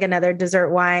another dessert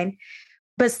wine.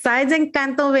 Besides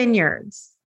Encanto Vineyards,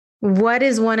 what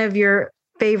is one of your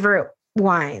favorite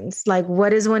wines? Like,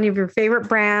 what is one of your favorite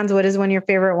brands? What is one of your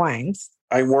favorite wines?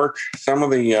 I work some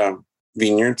of the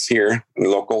vineyards here,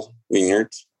 local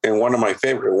vineyards, and one of my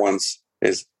favorite ones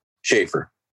is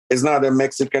Schaefer. It's not a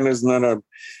Mexican, it's not a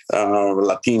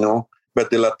Latino, but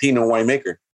the Latino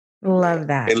winemaker. Love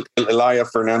that. Elias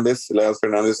Fernandez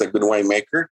is a good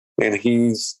winemaker, and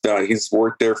he's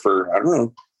worked there for, I don't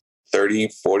know, 30,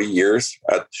 40 years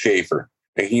at Schaefer.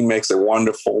 And he makes a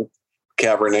wonderful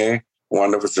Cabernet,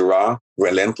 wonderful Syrah,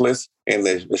 Relentless, and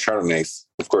the Chardonnays,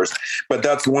 of course. But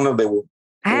that's one of the...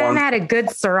 I haven't had a good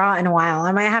Syrah in a while.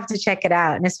 I might have to check it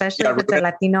out, and especially if it's a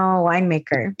Latino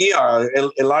winemaker. Yeah,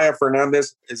 Elias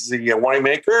Fernandez is the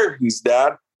winemaker. His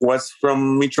dad was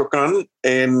from Michoacan,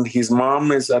 and his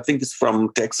mom is, I think, is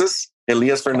from Texas.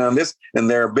 Elias Fernandez, and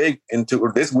they're big into.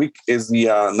 This week is the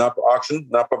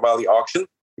Napa Valley auction,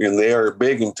 and they are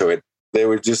big into it. They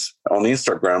were just on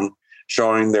Instagram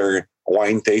showing their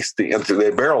wine tasting, and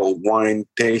their barrel wine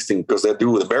tasting, because they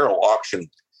do the barrel auction.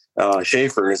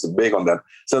 Schaefer is big on that.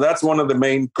 So that's one of the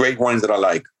main great wines that I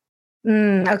like.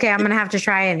 Okay, I'm going to have to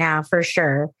try it now for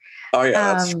sure. Oh,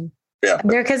 yeah.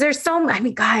 Because there's so,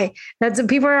 that's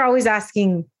people are always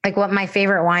asking like what my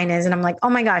favorite wine is. And I'm like, oh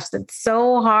my gosh, that's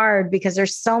so hard because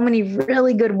there's so many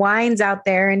really good wines out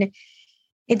there. And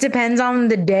it depends on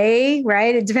the day,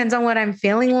 right? It depends on what I'm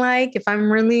feeling like. If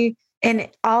I'm really, and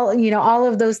all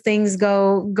of those things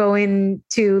go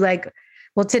into like,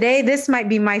 well, today, this might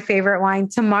be my favorite wine.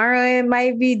 Tomorrow, it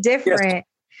might be different.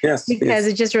 Yes. Because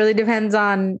it just really depends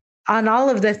on all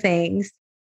of the things.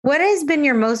 What has been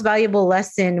your most valuable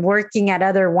lesson working at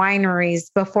other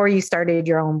wineries before you started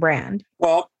your own brand?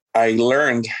 Well, I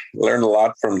learned a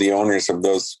lot from the owners of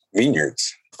those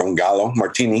vineyards, from Gallo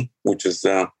Martini, which is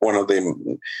one of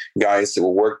the guys who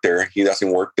worked there. He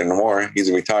doesn't work there anymore.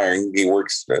 He's retiring. He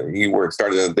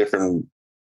started a different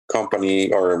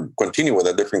company, or continue with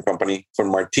a different company from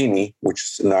Martini,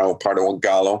 which is now part of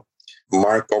Gallo,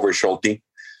 Mark Overschulte.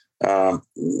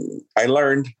 I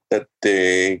learned that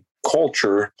the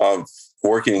culture of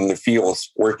working in the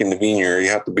fields, working in the vineyard, you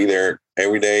have to be there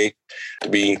every day to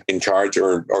be in charge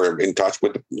or in touch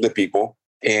with the people.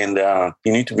 And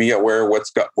you need to be aware of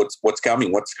what's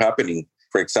coming, what's happening.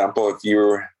 For example, if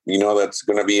that's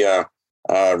going to be a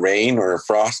rain or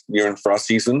frost, you're in frost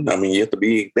season. I mean, you have to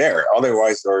be there.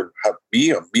 Otherwise,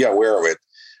 be aware of it.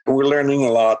 And we're learning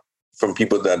a lot from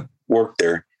people that work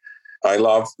there. I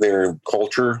love their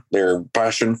culture, their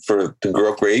passion to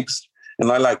grow grapes,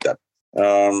 and I like that.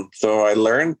 So I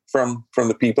learned from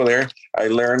the people there. I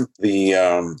learned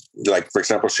for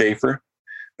example, Schaefer,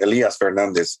 Elias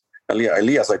Fernandez.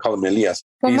 Elias, I call him Elias.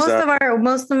 Well,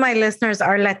 most of my listeners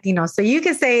are Latino, so you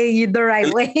can say the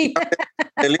right way.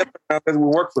 Elias Fernandez, we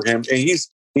work for him, and he's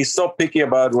so picky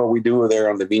about what we do there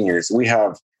on the vineyards.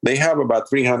 They have about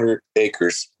 300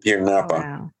 acres here in Napa.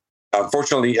 Wow.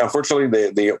 Unfortunately,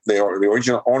 the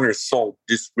original owners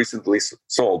just recently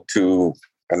sold to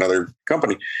another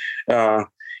company, but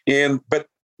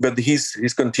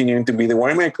he's continuing to be the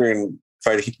winemaker.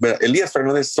 But Elias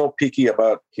Fernandez is so picky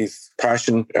about his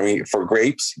passion. I mean, for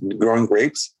grapes, growing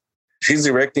grapes. She's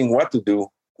directing what to do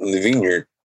in the vineyard,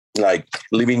 like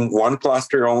leaving one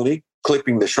cluster only,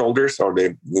 clipping the shoulders or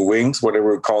the wings,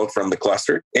 whatever we call it, from the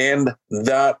cluster, and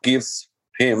that gives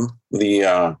him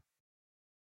the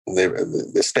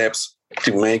steps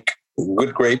to make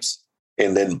good grapes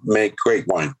and then make great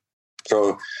wine.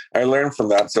 So I learned from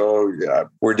that. So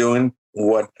we're doing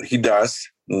what he does,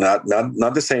 not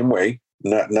the same way,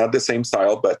 not the same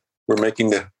style, but we're making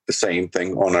the same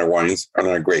thing on our wines, on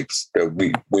our grapes that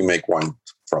we make wine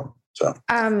from. So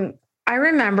I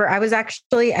remember I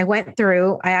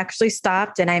actually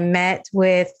stopped and I met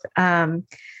with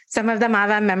some of the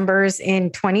MAVA members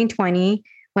in 2020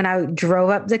 when I drove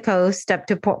up the coast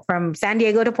from San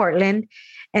Diego to Portland.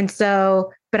 And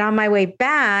so, but on my way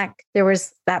back, there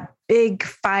was that big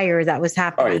fire that was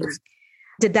happening. Oh, yes.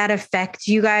 Did that affect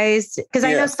you guys? Because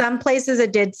I know some places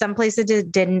it did, some places it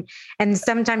didn't. And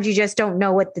sometimes you just don't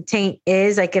know what the taint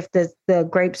is, like if the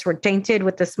grapes were tainted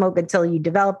with the smoke until you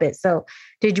develop it. So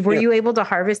were you able to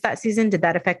harvest that season? Did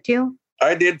that affect you?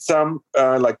 I did some,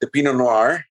 like the Pinot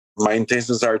Noir. My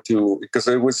intentions are because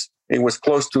it was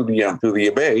close to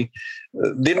the bay,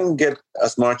 didn't get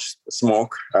as much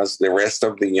smoke as the rest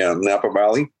of the Napa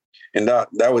Valley. And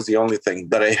that was the only thing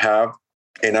that I have.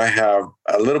 And I have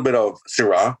a little bit of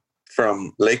Syrah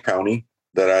from Lake County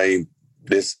that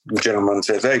this gentleman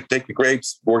says, hey, take the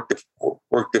grapes, work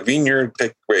the vineyard,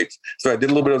 take the grapes. So I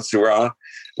did a little bit of Syrah,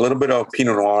 a little bit of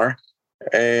Pinot Noir,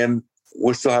 and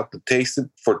we still have to taste it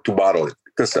to bottle it.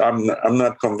 Because I'm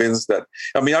not convinced that,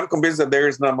 I'm convinced that there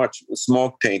is not much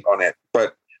smoke taint on it,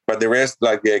 but the rest,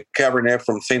 like the Cabernet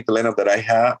from St. Helena that I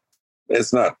have,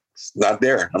 it's not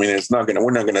there. I mean,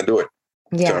 we're not going to do it.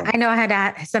 Yeah, I know I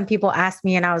had some people ask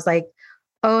me and I was like,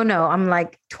 oh no, I'm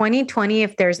like 2020,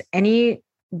 if there's any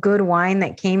good wine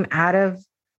that came out of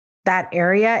that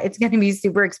area, it's going to be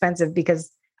super expensive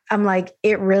because I'm like,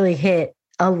 it really hit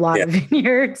a lot of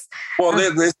vineyards. Well,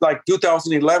 it's like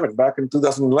 2011, back in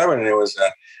 2011, and it was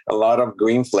a lot of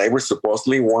green flavors.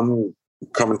 Supposedly one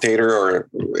commentator or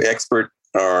expert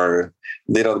or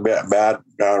did a bad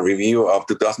review of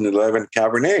 2011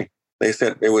 Cabernet. They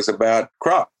said it was a bad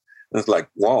crop. It's like,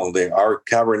 wow, our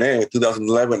Cabernet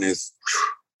 2011 it's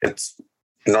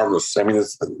enormous. I mean,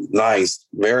 it's nice,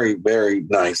 very, very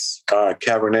nice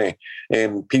Cabernet.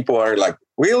 And people are like,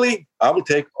 really? I will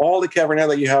take all the Cabernet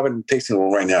that you have in the tasting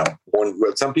room right now. When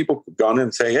some people go in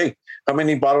and say, hey, how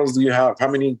many bottles do you have? How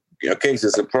many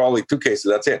cases? Probably 2 cases.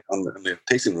 That's it on the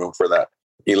tasting room for that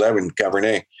 11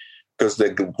 Cabernet. Because the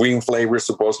green flavors,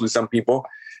 supposedly some people,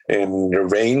 and the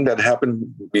rain that happened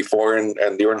before and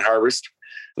during harvest,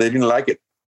 they didn't like it.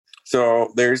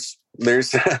 So there's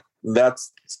that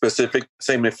specific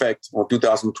same effect on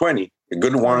 2020. A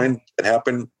good wine that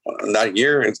happened that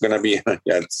year, it's going to be,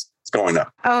 it's going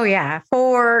up. Oh yeah,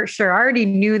 for sure. I already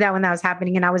knew that when that was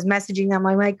happening, and I was messaging them.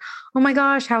 I'm like, oh my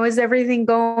gosh, how is everything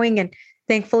going? And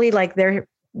thankfully, like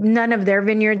none of their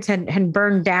vineyards had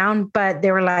burned down, but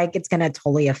they were like, it's going to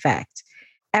totally affect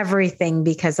everything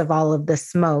because of all of the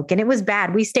smoke. And it was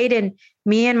bad.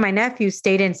 Me and my nephew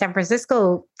stayed in San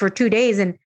Francisco for 2 days.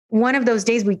 And one of those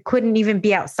days we couldn't even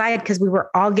be outside because we were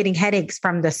all getting headaches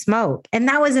from the smoke. And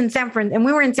that was and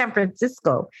we were in San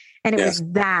Francisco, and it was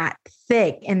that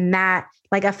thick and that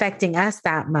like affecting us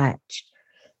that much.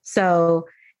 So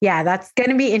yeah, that's going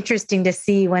to be interesting to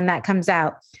see when that comes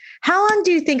out. How long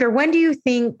do you think, or when do you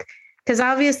think, because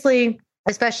obviously,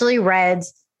 especially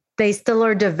reds, they still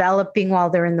are developing while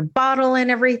they're in the bottle and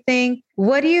everything.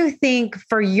 What do you think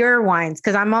for your wines?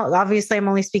 Because I'm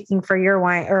only speaking for your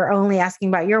wine, or only asking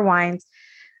about your wines,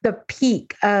 the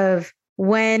peak of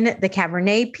when the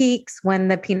Cabernet peaks, when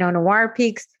the Pinot Noir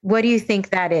peaks. What do you think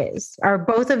that is? Are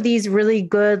both of these really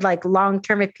good, like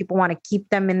long-term, if people want to keep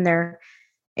them in their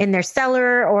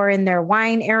cellar or in their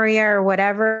wine area or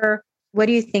whatever? What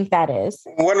do you think that is?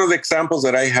 One of the examples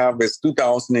that I have is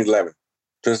 2011.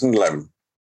 2011.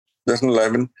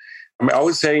 I mean, I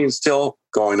would say it's still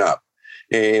going up.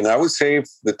 And I would say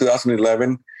the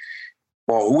 2011,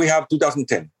 well, we have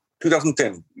 2010,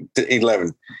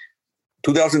 11.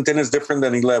 2010 is different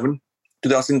than 11.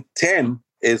 2010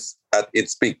 is at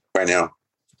its peak right now.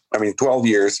 I mean, 12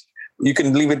 years. You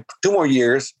can leave it 2 more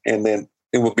years and then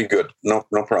it will be good. No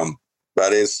problem.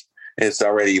 But it's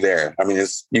already there. I mean,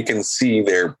 you can see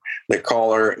the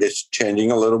color is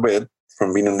changing a little bit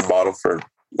from being in the bottle for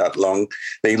that long.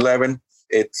 The 11,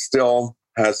 it still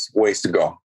has ways to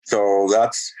go. So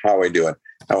that's how I do it.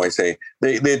 How I say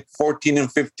they did 14 and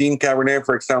 15 Cabernet,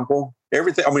 for example.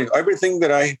 Everything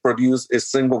that I produce is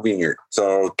single vineyard.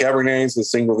 So Cabernet is a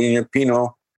single vineyard,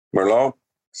 Pinot, Merlot,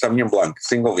 Sauvignon Blanc,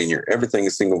 single vineyard. Everything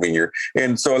is single vineyard.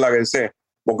 And so, like I say,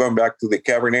 we're going back to the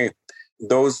Cabernet.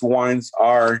 Those wines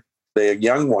are the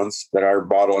young ones that are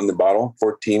in the bottle,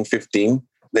 14, 15.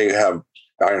 They have,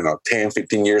 10,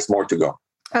 15 years more to go.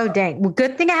 Oh, dang. Well,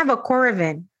 good thing I have a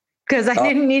Coravin, because I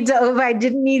didn't need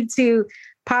to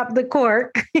pop the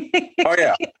cork. Oh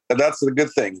yeah. That's a good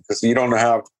thing, because you don't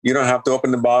have to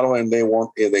open the bottle, and the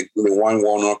wine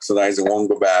won't oxidize. It won't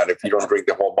go bad if you don't drink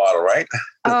the whole bottle, right?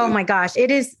 Oh my gosh. It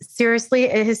has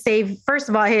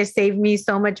saved me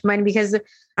so much money, because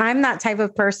I'm that type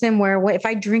of person where if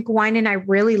I drink wine and I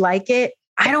really like it,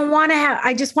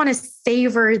 I just want to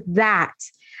savor that.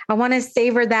 I want to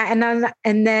savor that.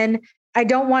 And then I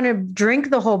don't want to drink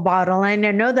the whole bottle. And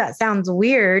I know that sounds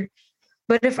weird,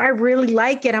 but if I really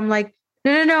like it, I'm like,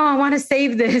 no, I want to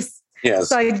save this. Yes.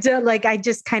 So I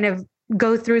just kind of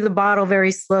go through the bottle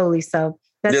very slowly. So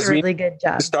that's a really good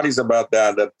job. Studies about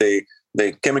that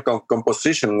the chemical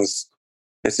composition is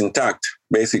intact,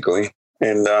 basically.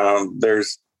 And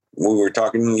we were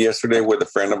talking yesterday with a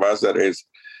friend of ours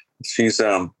she's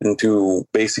into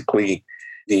basically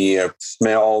the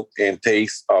smell and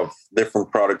taste of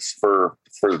different products for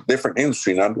different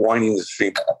industry, not wine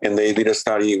industry. And they did a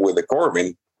study with the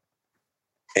Coravin.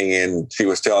 And she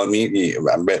was telling me,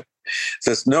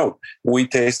 says, no, we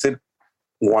tasted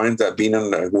wines that have been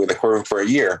with the Coravin for a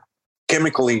year.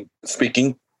 Chemically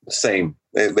speaking, same.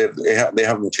 They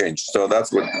haven't changed. So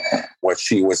that's what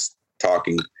she was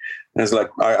talking. And it's like,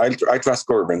 I trust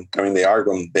Coravin. I mean, they are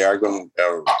going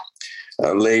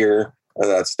layer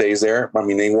that stays there. I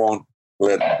mean, they won't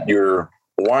let your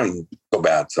wine go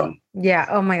bad. So yeah.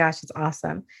 Oh my gosh, it's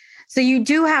awesome. So you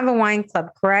do have a wine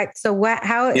club, correct? So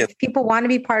if people want to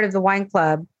be part of the wine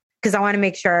club, because I want to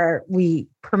make sure we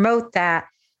promote that,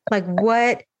 Like,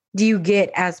 what do you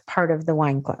get as part of the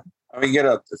wine club? We get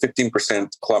a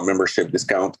 15% club membership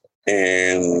discount,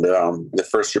 and the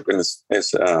first shipment is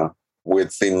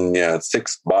within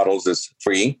 6 bottles is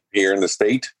free here in the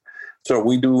state. So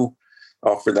we do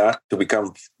offer that to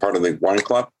become part of the wine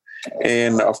club.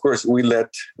 And of course, we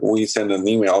send an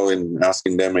email and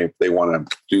asking them if they want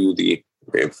to do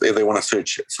if they want to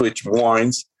switch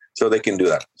wines, so they can do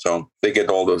that. So they get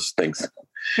all those things.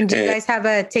 And do you guys have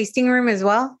a tasting room as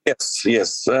well?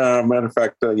 Yes. Matter of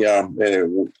fact, at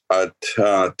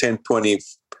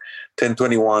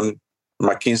 1021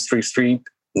 McKinstry Street,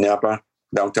 Napa,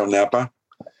 downtown Napa.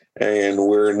 And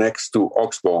we're next to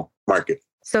Oxbow Market.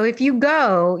 So if you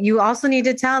go, you also need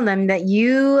to tell them that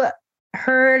you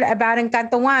heard about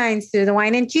Encanto Wines through the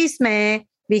Wine and Chisme,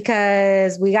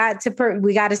 because we got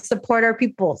to support our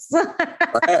peoples.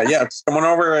 Yeah, just come on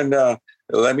over and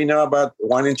let me know about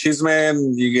Wine and Chisme,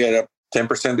 and you get a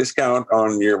 10% discount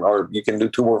on or you can do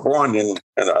 2 for 1 and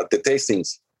the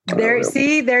tastings. There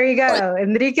you go.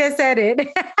 Enrique said it.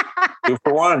 2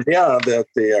 for 1. Yeah. The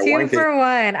 2 for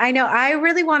 1. I know. I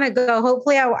really want to go.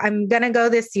 Hopefully I'm going to go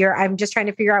this year. I'm just trying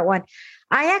to figure out one.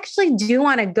 I actually do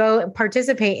want to go and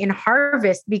participate in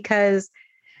Harvest, because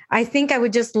I think I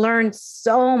would just learn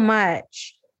so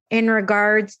much in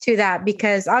regards to that,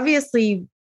 because obviously,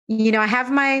 I have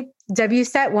my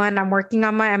WSET 1. I'm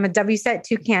a WSET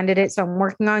 2 candidate. So I'm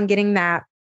working on getting that.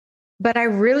 But I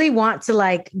really want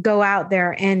to go out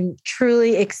there and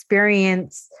truly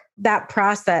experience that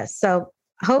process. So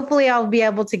hopefully I'll be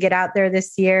able to get out there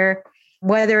this year,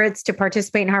 whether it's to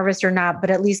participate in Harvest or not, but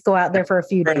at least go out there for a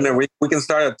few days. And we can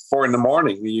start at 4 a.m.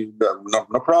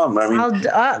 No problem. I mean,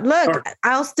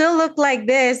 I'll still look like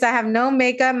this. I have no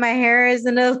makeup. My hair is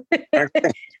in a little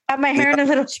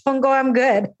chongo. I'm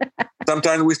good.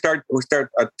 Sometimes we start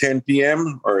at 10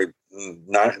 p.m. or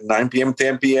 9 p.m.,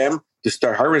 10 p.m. to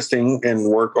start harvesting and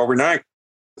work overnight.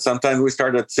 Sometimes we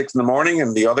start at 6 in the morning,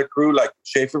 and the other crew, like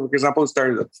Schaefer, for example,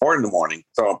 started at 4 in the morning.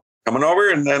 So come on over,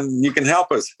 and then you can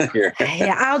help us here.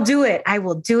 Yeah, I'll do it. I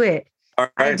will do it. All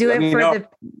right, I'll do it for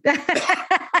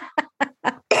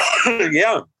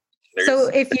Yeah. So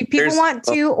if people want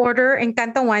to order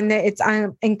Encanto wine, it's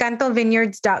on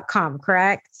EncantoVineyards.com,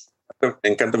 correct?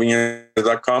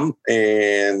 EncantoVineyards.com,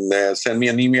 and send me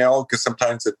an email, because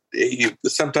sometimes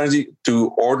to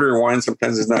order wine,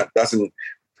 sometimes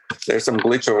there's some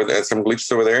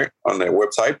glitches over there on the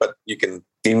website, but you can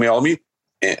email me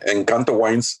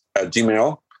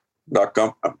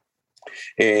encantowines@gmail.com,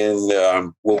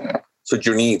 and we'll suit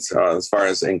your needs as far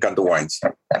as Encanto Wines.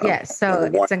 Yes. So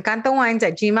it's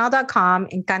encantowines@gmail.com,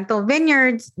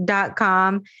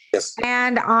 EncantoVineyards.com, yes,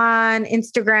 and on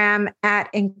Instagram at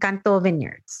Encanto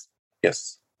Vineyards.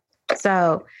 Yes.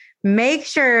 So make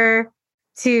sure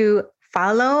to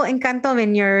follow Encanto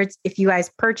Vineyards. If you guys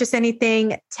purchase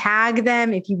anything, tag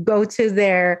them. If you go to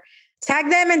tag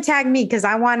them and tag me, because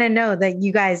I want to know that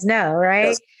you guys know, right?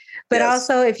 Yes. But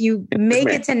also, if you make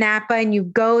it to Napa and you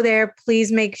go there, please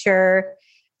make sure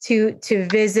to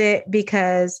visit,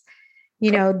 because,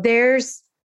 there's,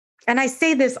 and I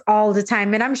say this all the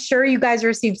time, and I'm sure you guys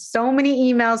received so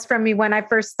many emails from me when I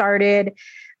first started,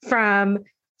 from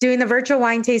doing the virtual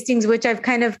wine tastings, which I've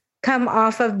kind of come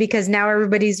off of because now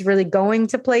everybody's really going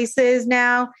to places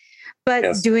now,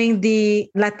 but doing the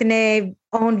Latine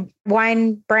owned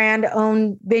wine brand,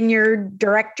 owned vineyard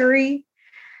directory,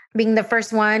 being the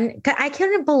first one. I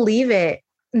couldn't believe it,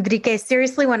 Enrique.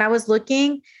 Seriously, when I was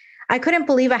looking, I couldn't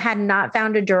believe I had not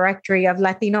found a directory of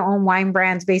Latino-owned wine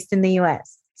brands based in the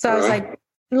U.S. So I was like,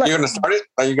 look, you're going to start it?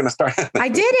 Are you going to start it? I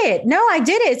did it. No, I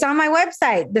did it. It's on my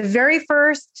website. The very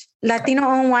first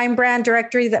Latino-owned wine brand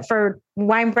directory for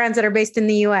wine brands that are based in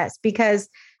the U.S. Because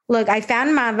look, I found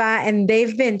Mava, and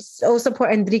they've been so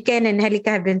supportive. Enrique and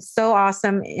Angelica have been so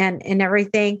awesome and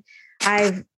everything.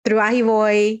 Through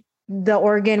Ahivoy, the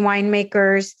Oregon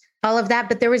winemakers, all of that.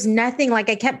 But there was nothing, I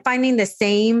kept finding the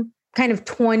same kind of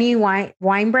 20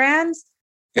 wine brands.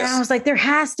 Yes. And I was like, there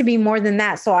has to be more than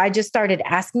that. So I just started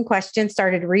asking questions,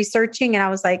 started researching, and I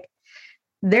was like,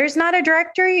 there's not a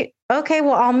directory? Okay,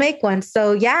 well, I'll make one.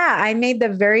 So yeah, I made the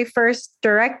very first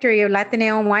directory of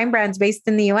Latino wine brands based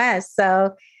in the US.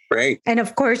 So great. And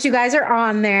of course, you guys are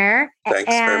on there.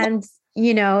 Thanks and,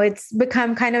 it's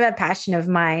become kind of a passion of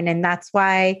mine. And that's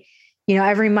why,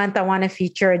 every month I want to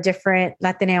feature a different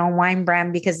Latino wine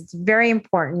brand, because it's very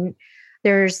important.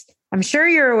 I'm sure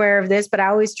you're aware of this, but I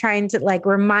always trying to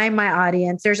remind my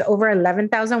audience, there's over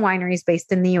 11,000 wineries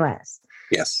based in the US.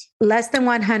 Yes. Less than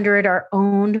 100 are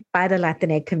owned by the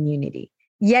Latinx community.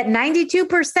 Yet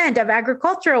 92% of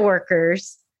agricultural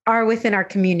workers are within our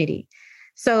community.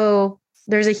 So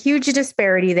there's a huge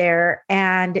disparity there.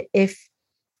 And if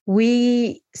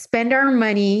we spend our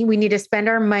money. We need to spend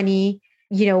our money,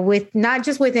 with not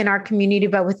just within our community,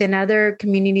 but within other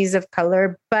communities of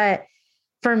color. But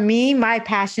for me, my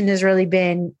passion has really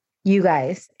been you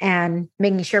guys and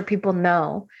making sure people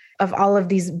know of all of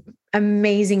these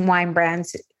amazing wine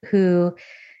brands who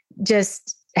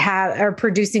just are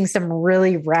producing some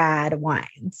really rad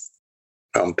wines.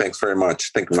 Thanks very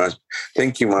much. Thank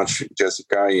you much,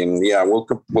 Jessica. And yeah, we'll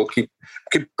keep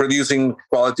producing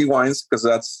quality wines because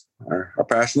that's our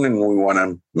passion, and we want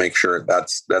to make sure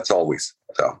that's always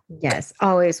so. Yes,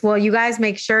 always. Well, you guys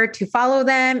make sure to follow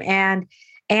them and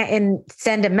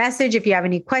send a message if you have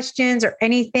any questions or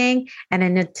anything. And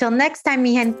until next time,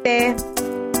 mi gente.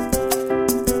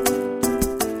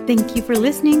 Thank you for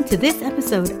listening to this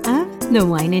episode of the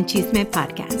Wine and Chisme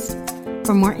podcast.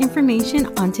 For more information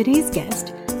on today's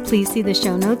guest, please see the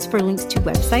show notes for links to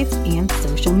websites and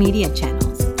social media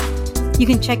channels. You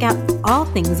can check out all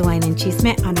things Wine and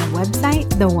Chisme on our website,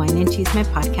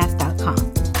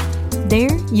 thewineandchismepodcast.com.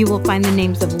 There, you will find the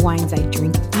names of wines I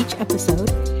drink each episode,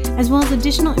 as well as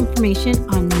additional information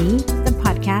on me, the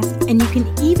podcast, and you can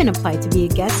even apply to be a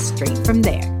guest straight from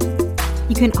there.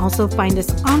 You can also find us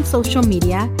on social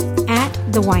media at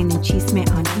The Wine and Chisme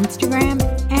on Instagram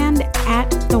and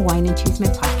at The Wine and Chisme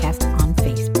Podcast on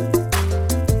Facebook.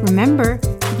 Remember,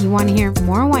 if you want to hear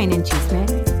more Wine and Chisme,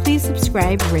 please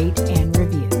subscribe, rate, and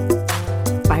review.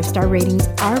 5-star ratings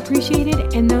are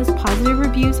appreciated, and those positive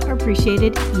reviews are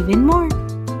appreciated even more.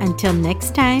 Until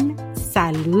next time,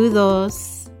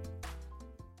 saludos.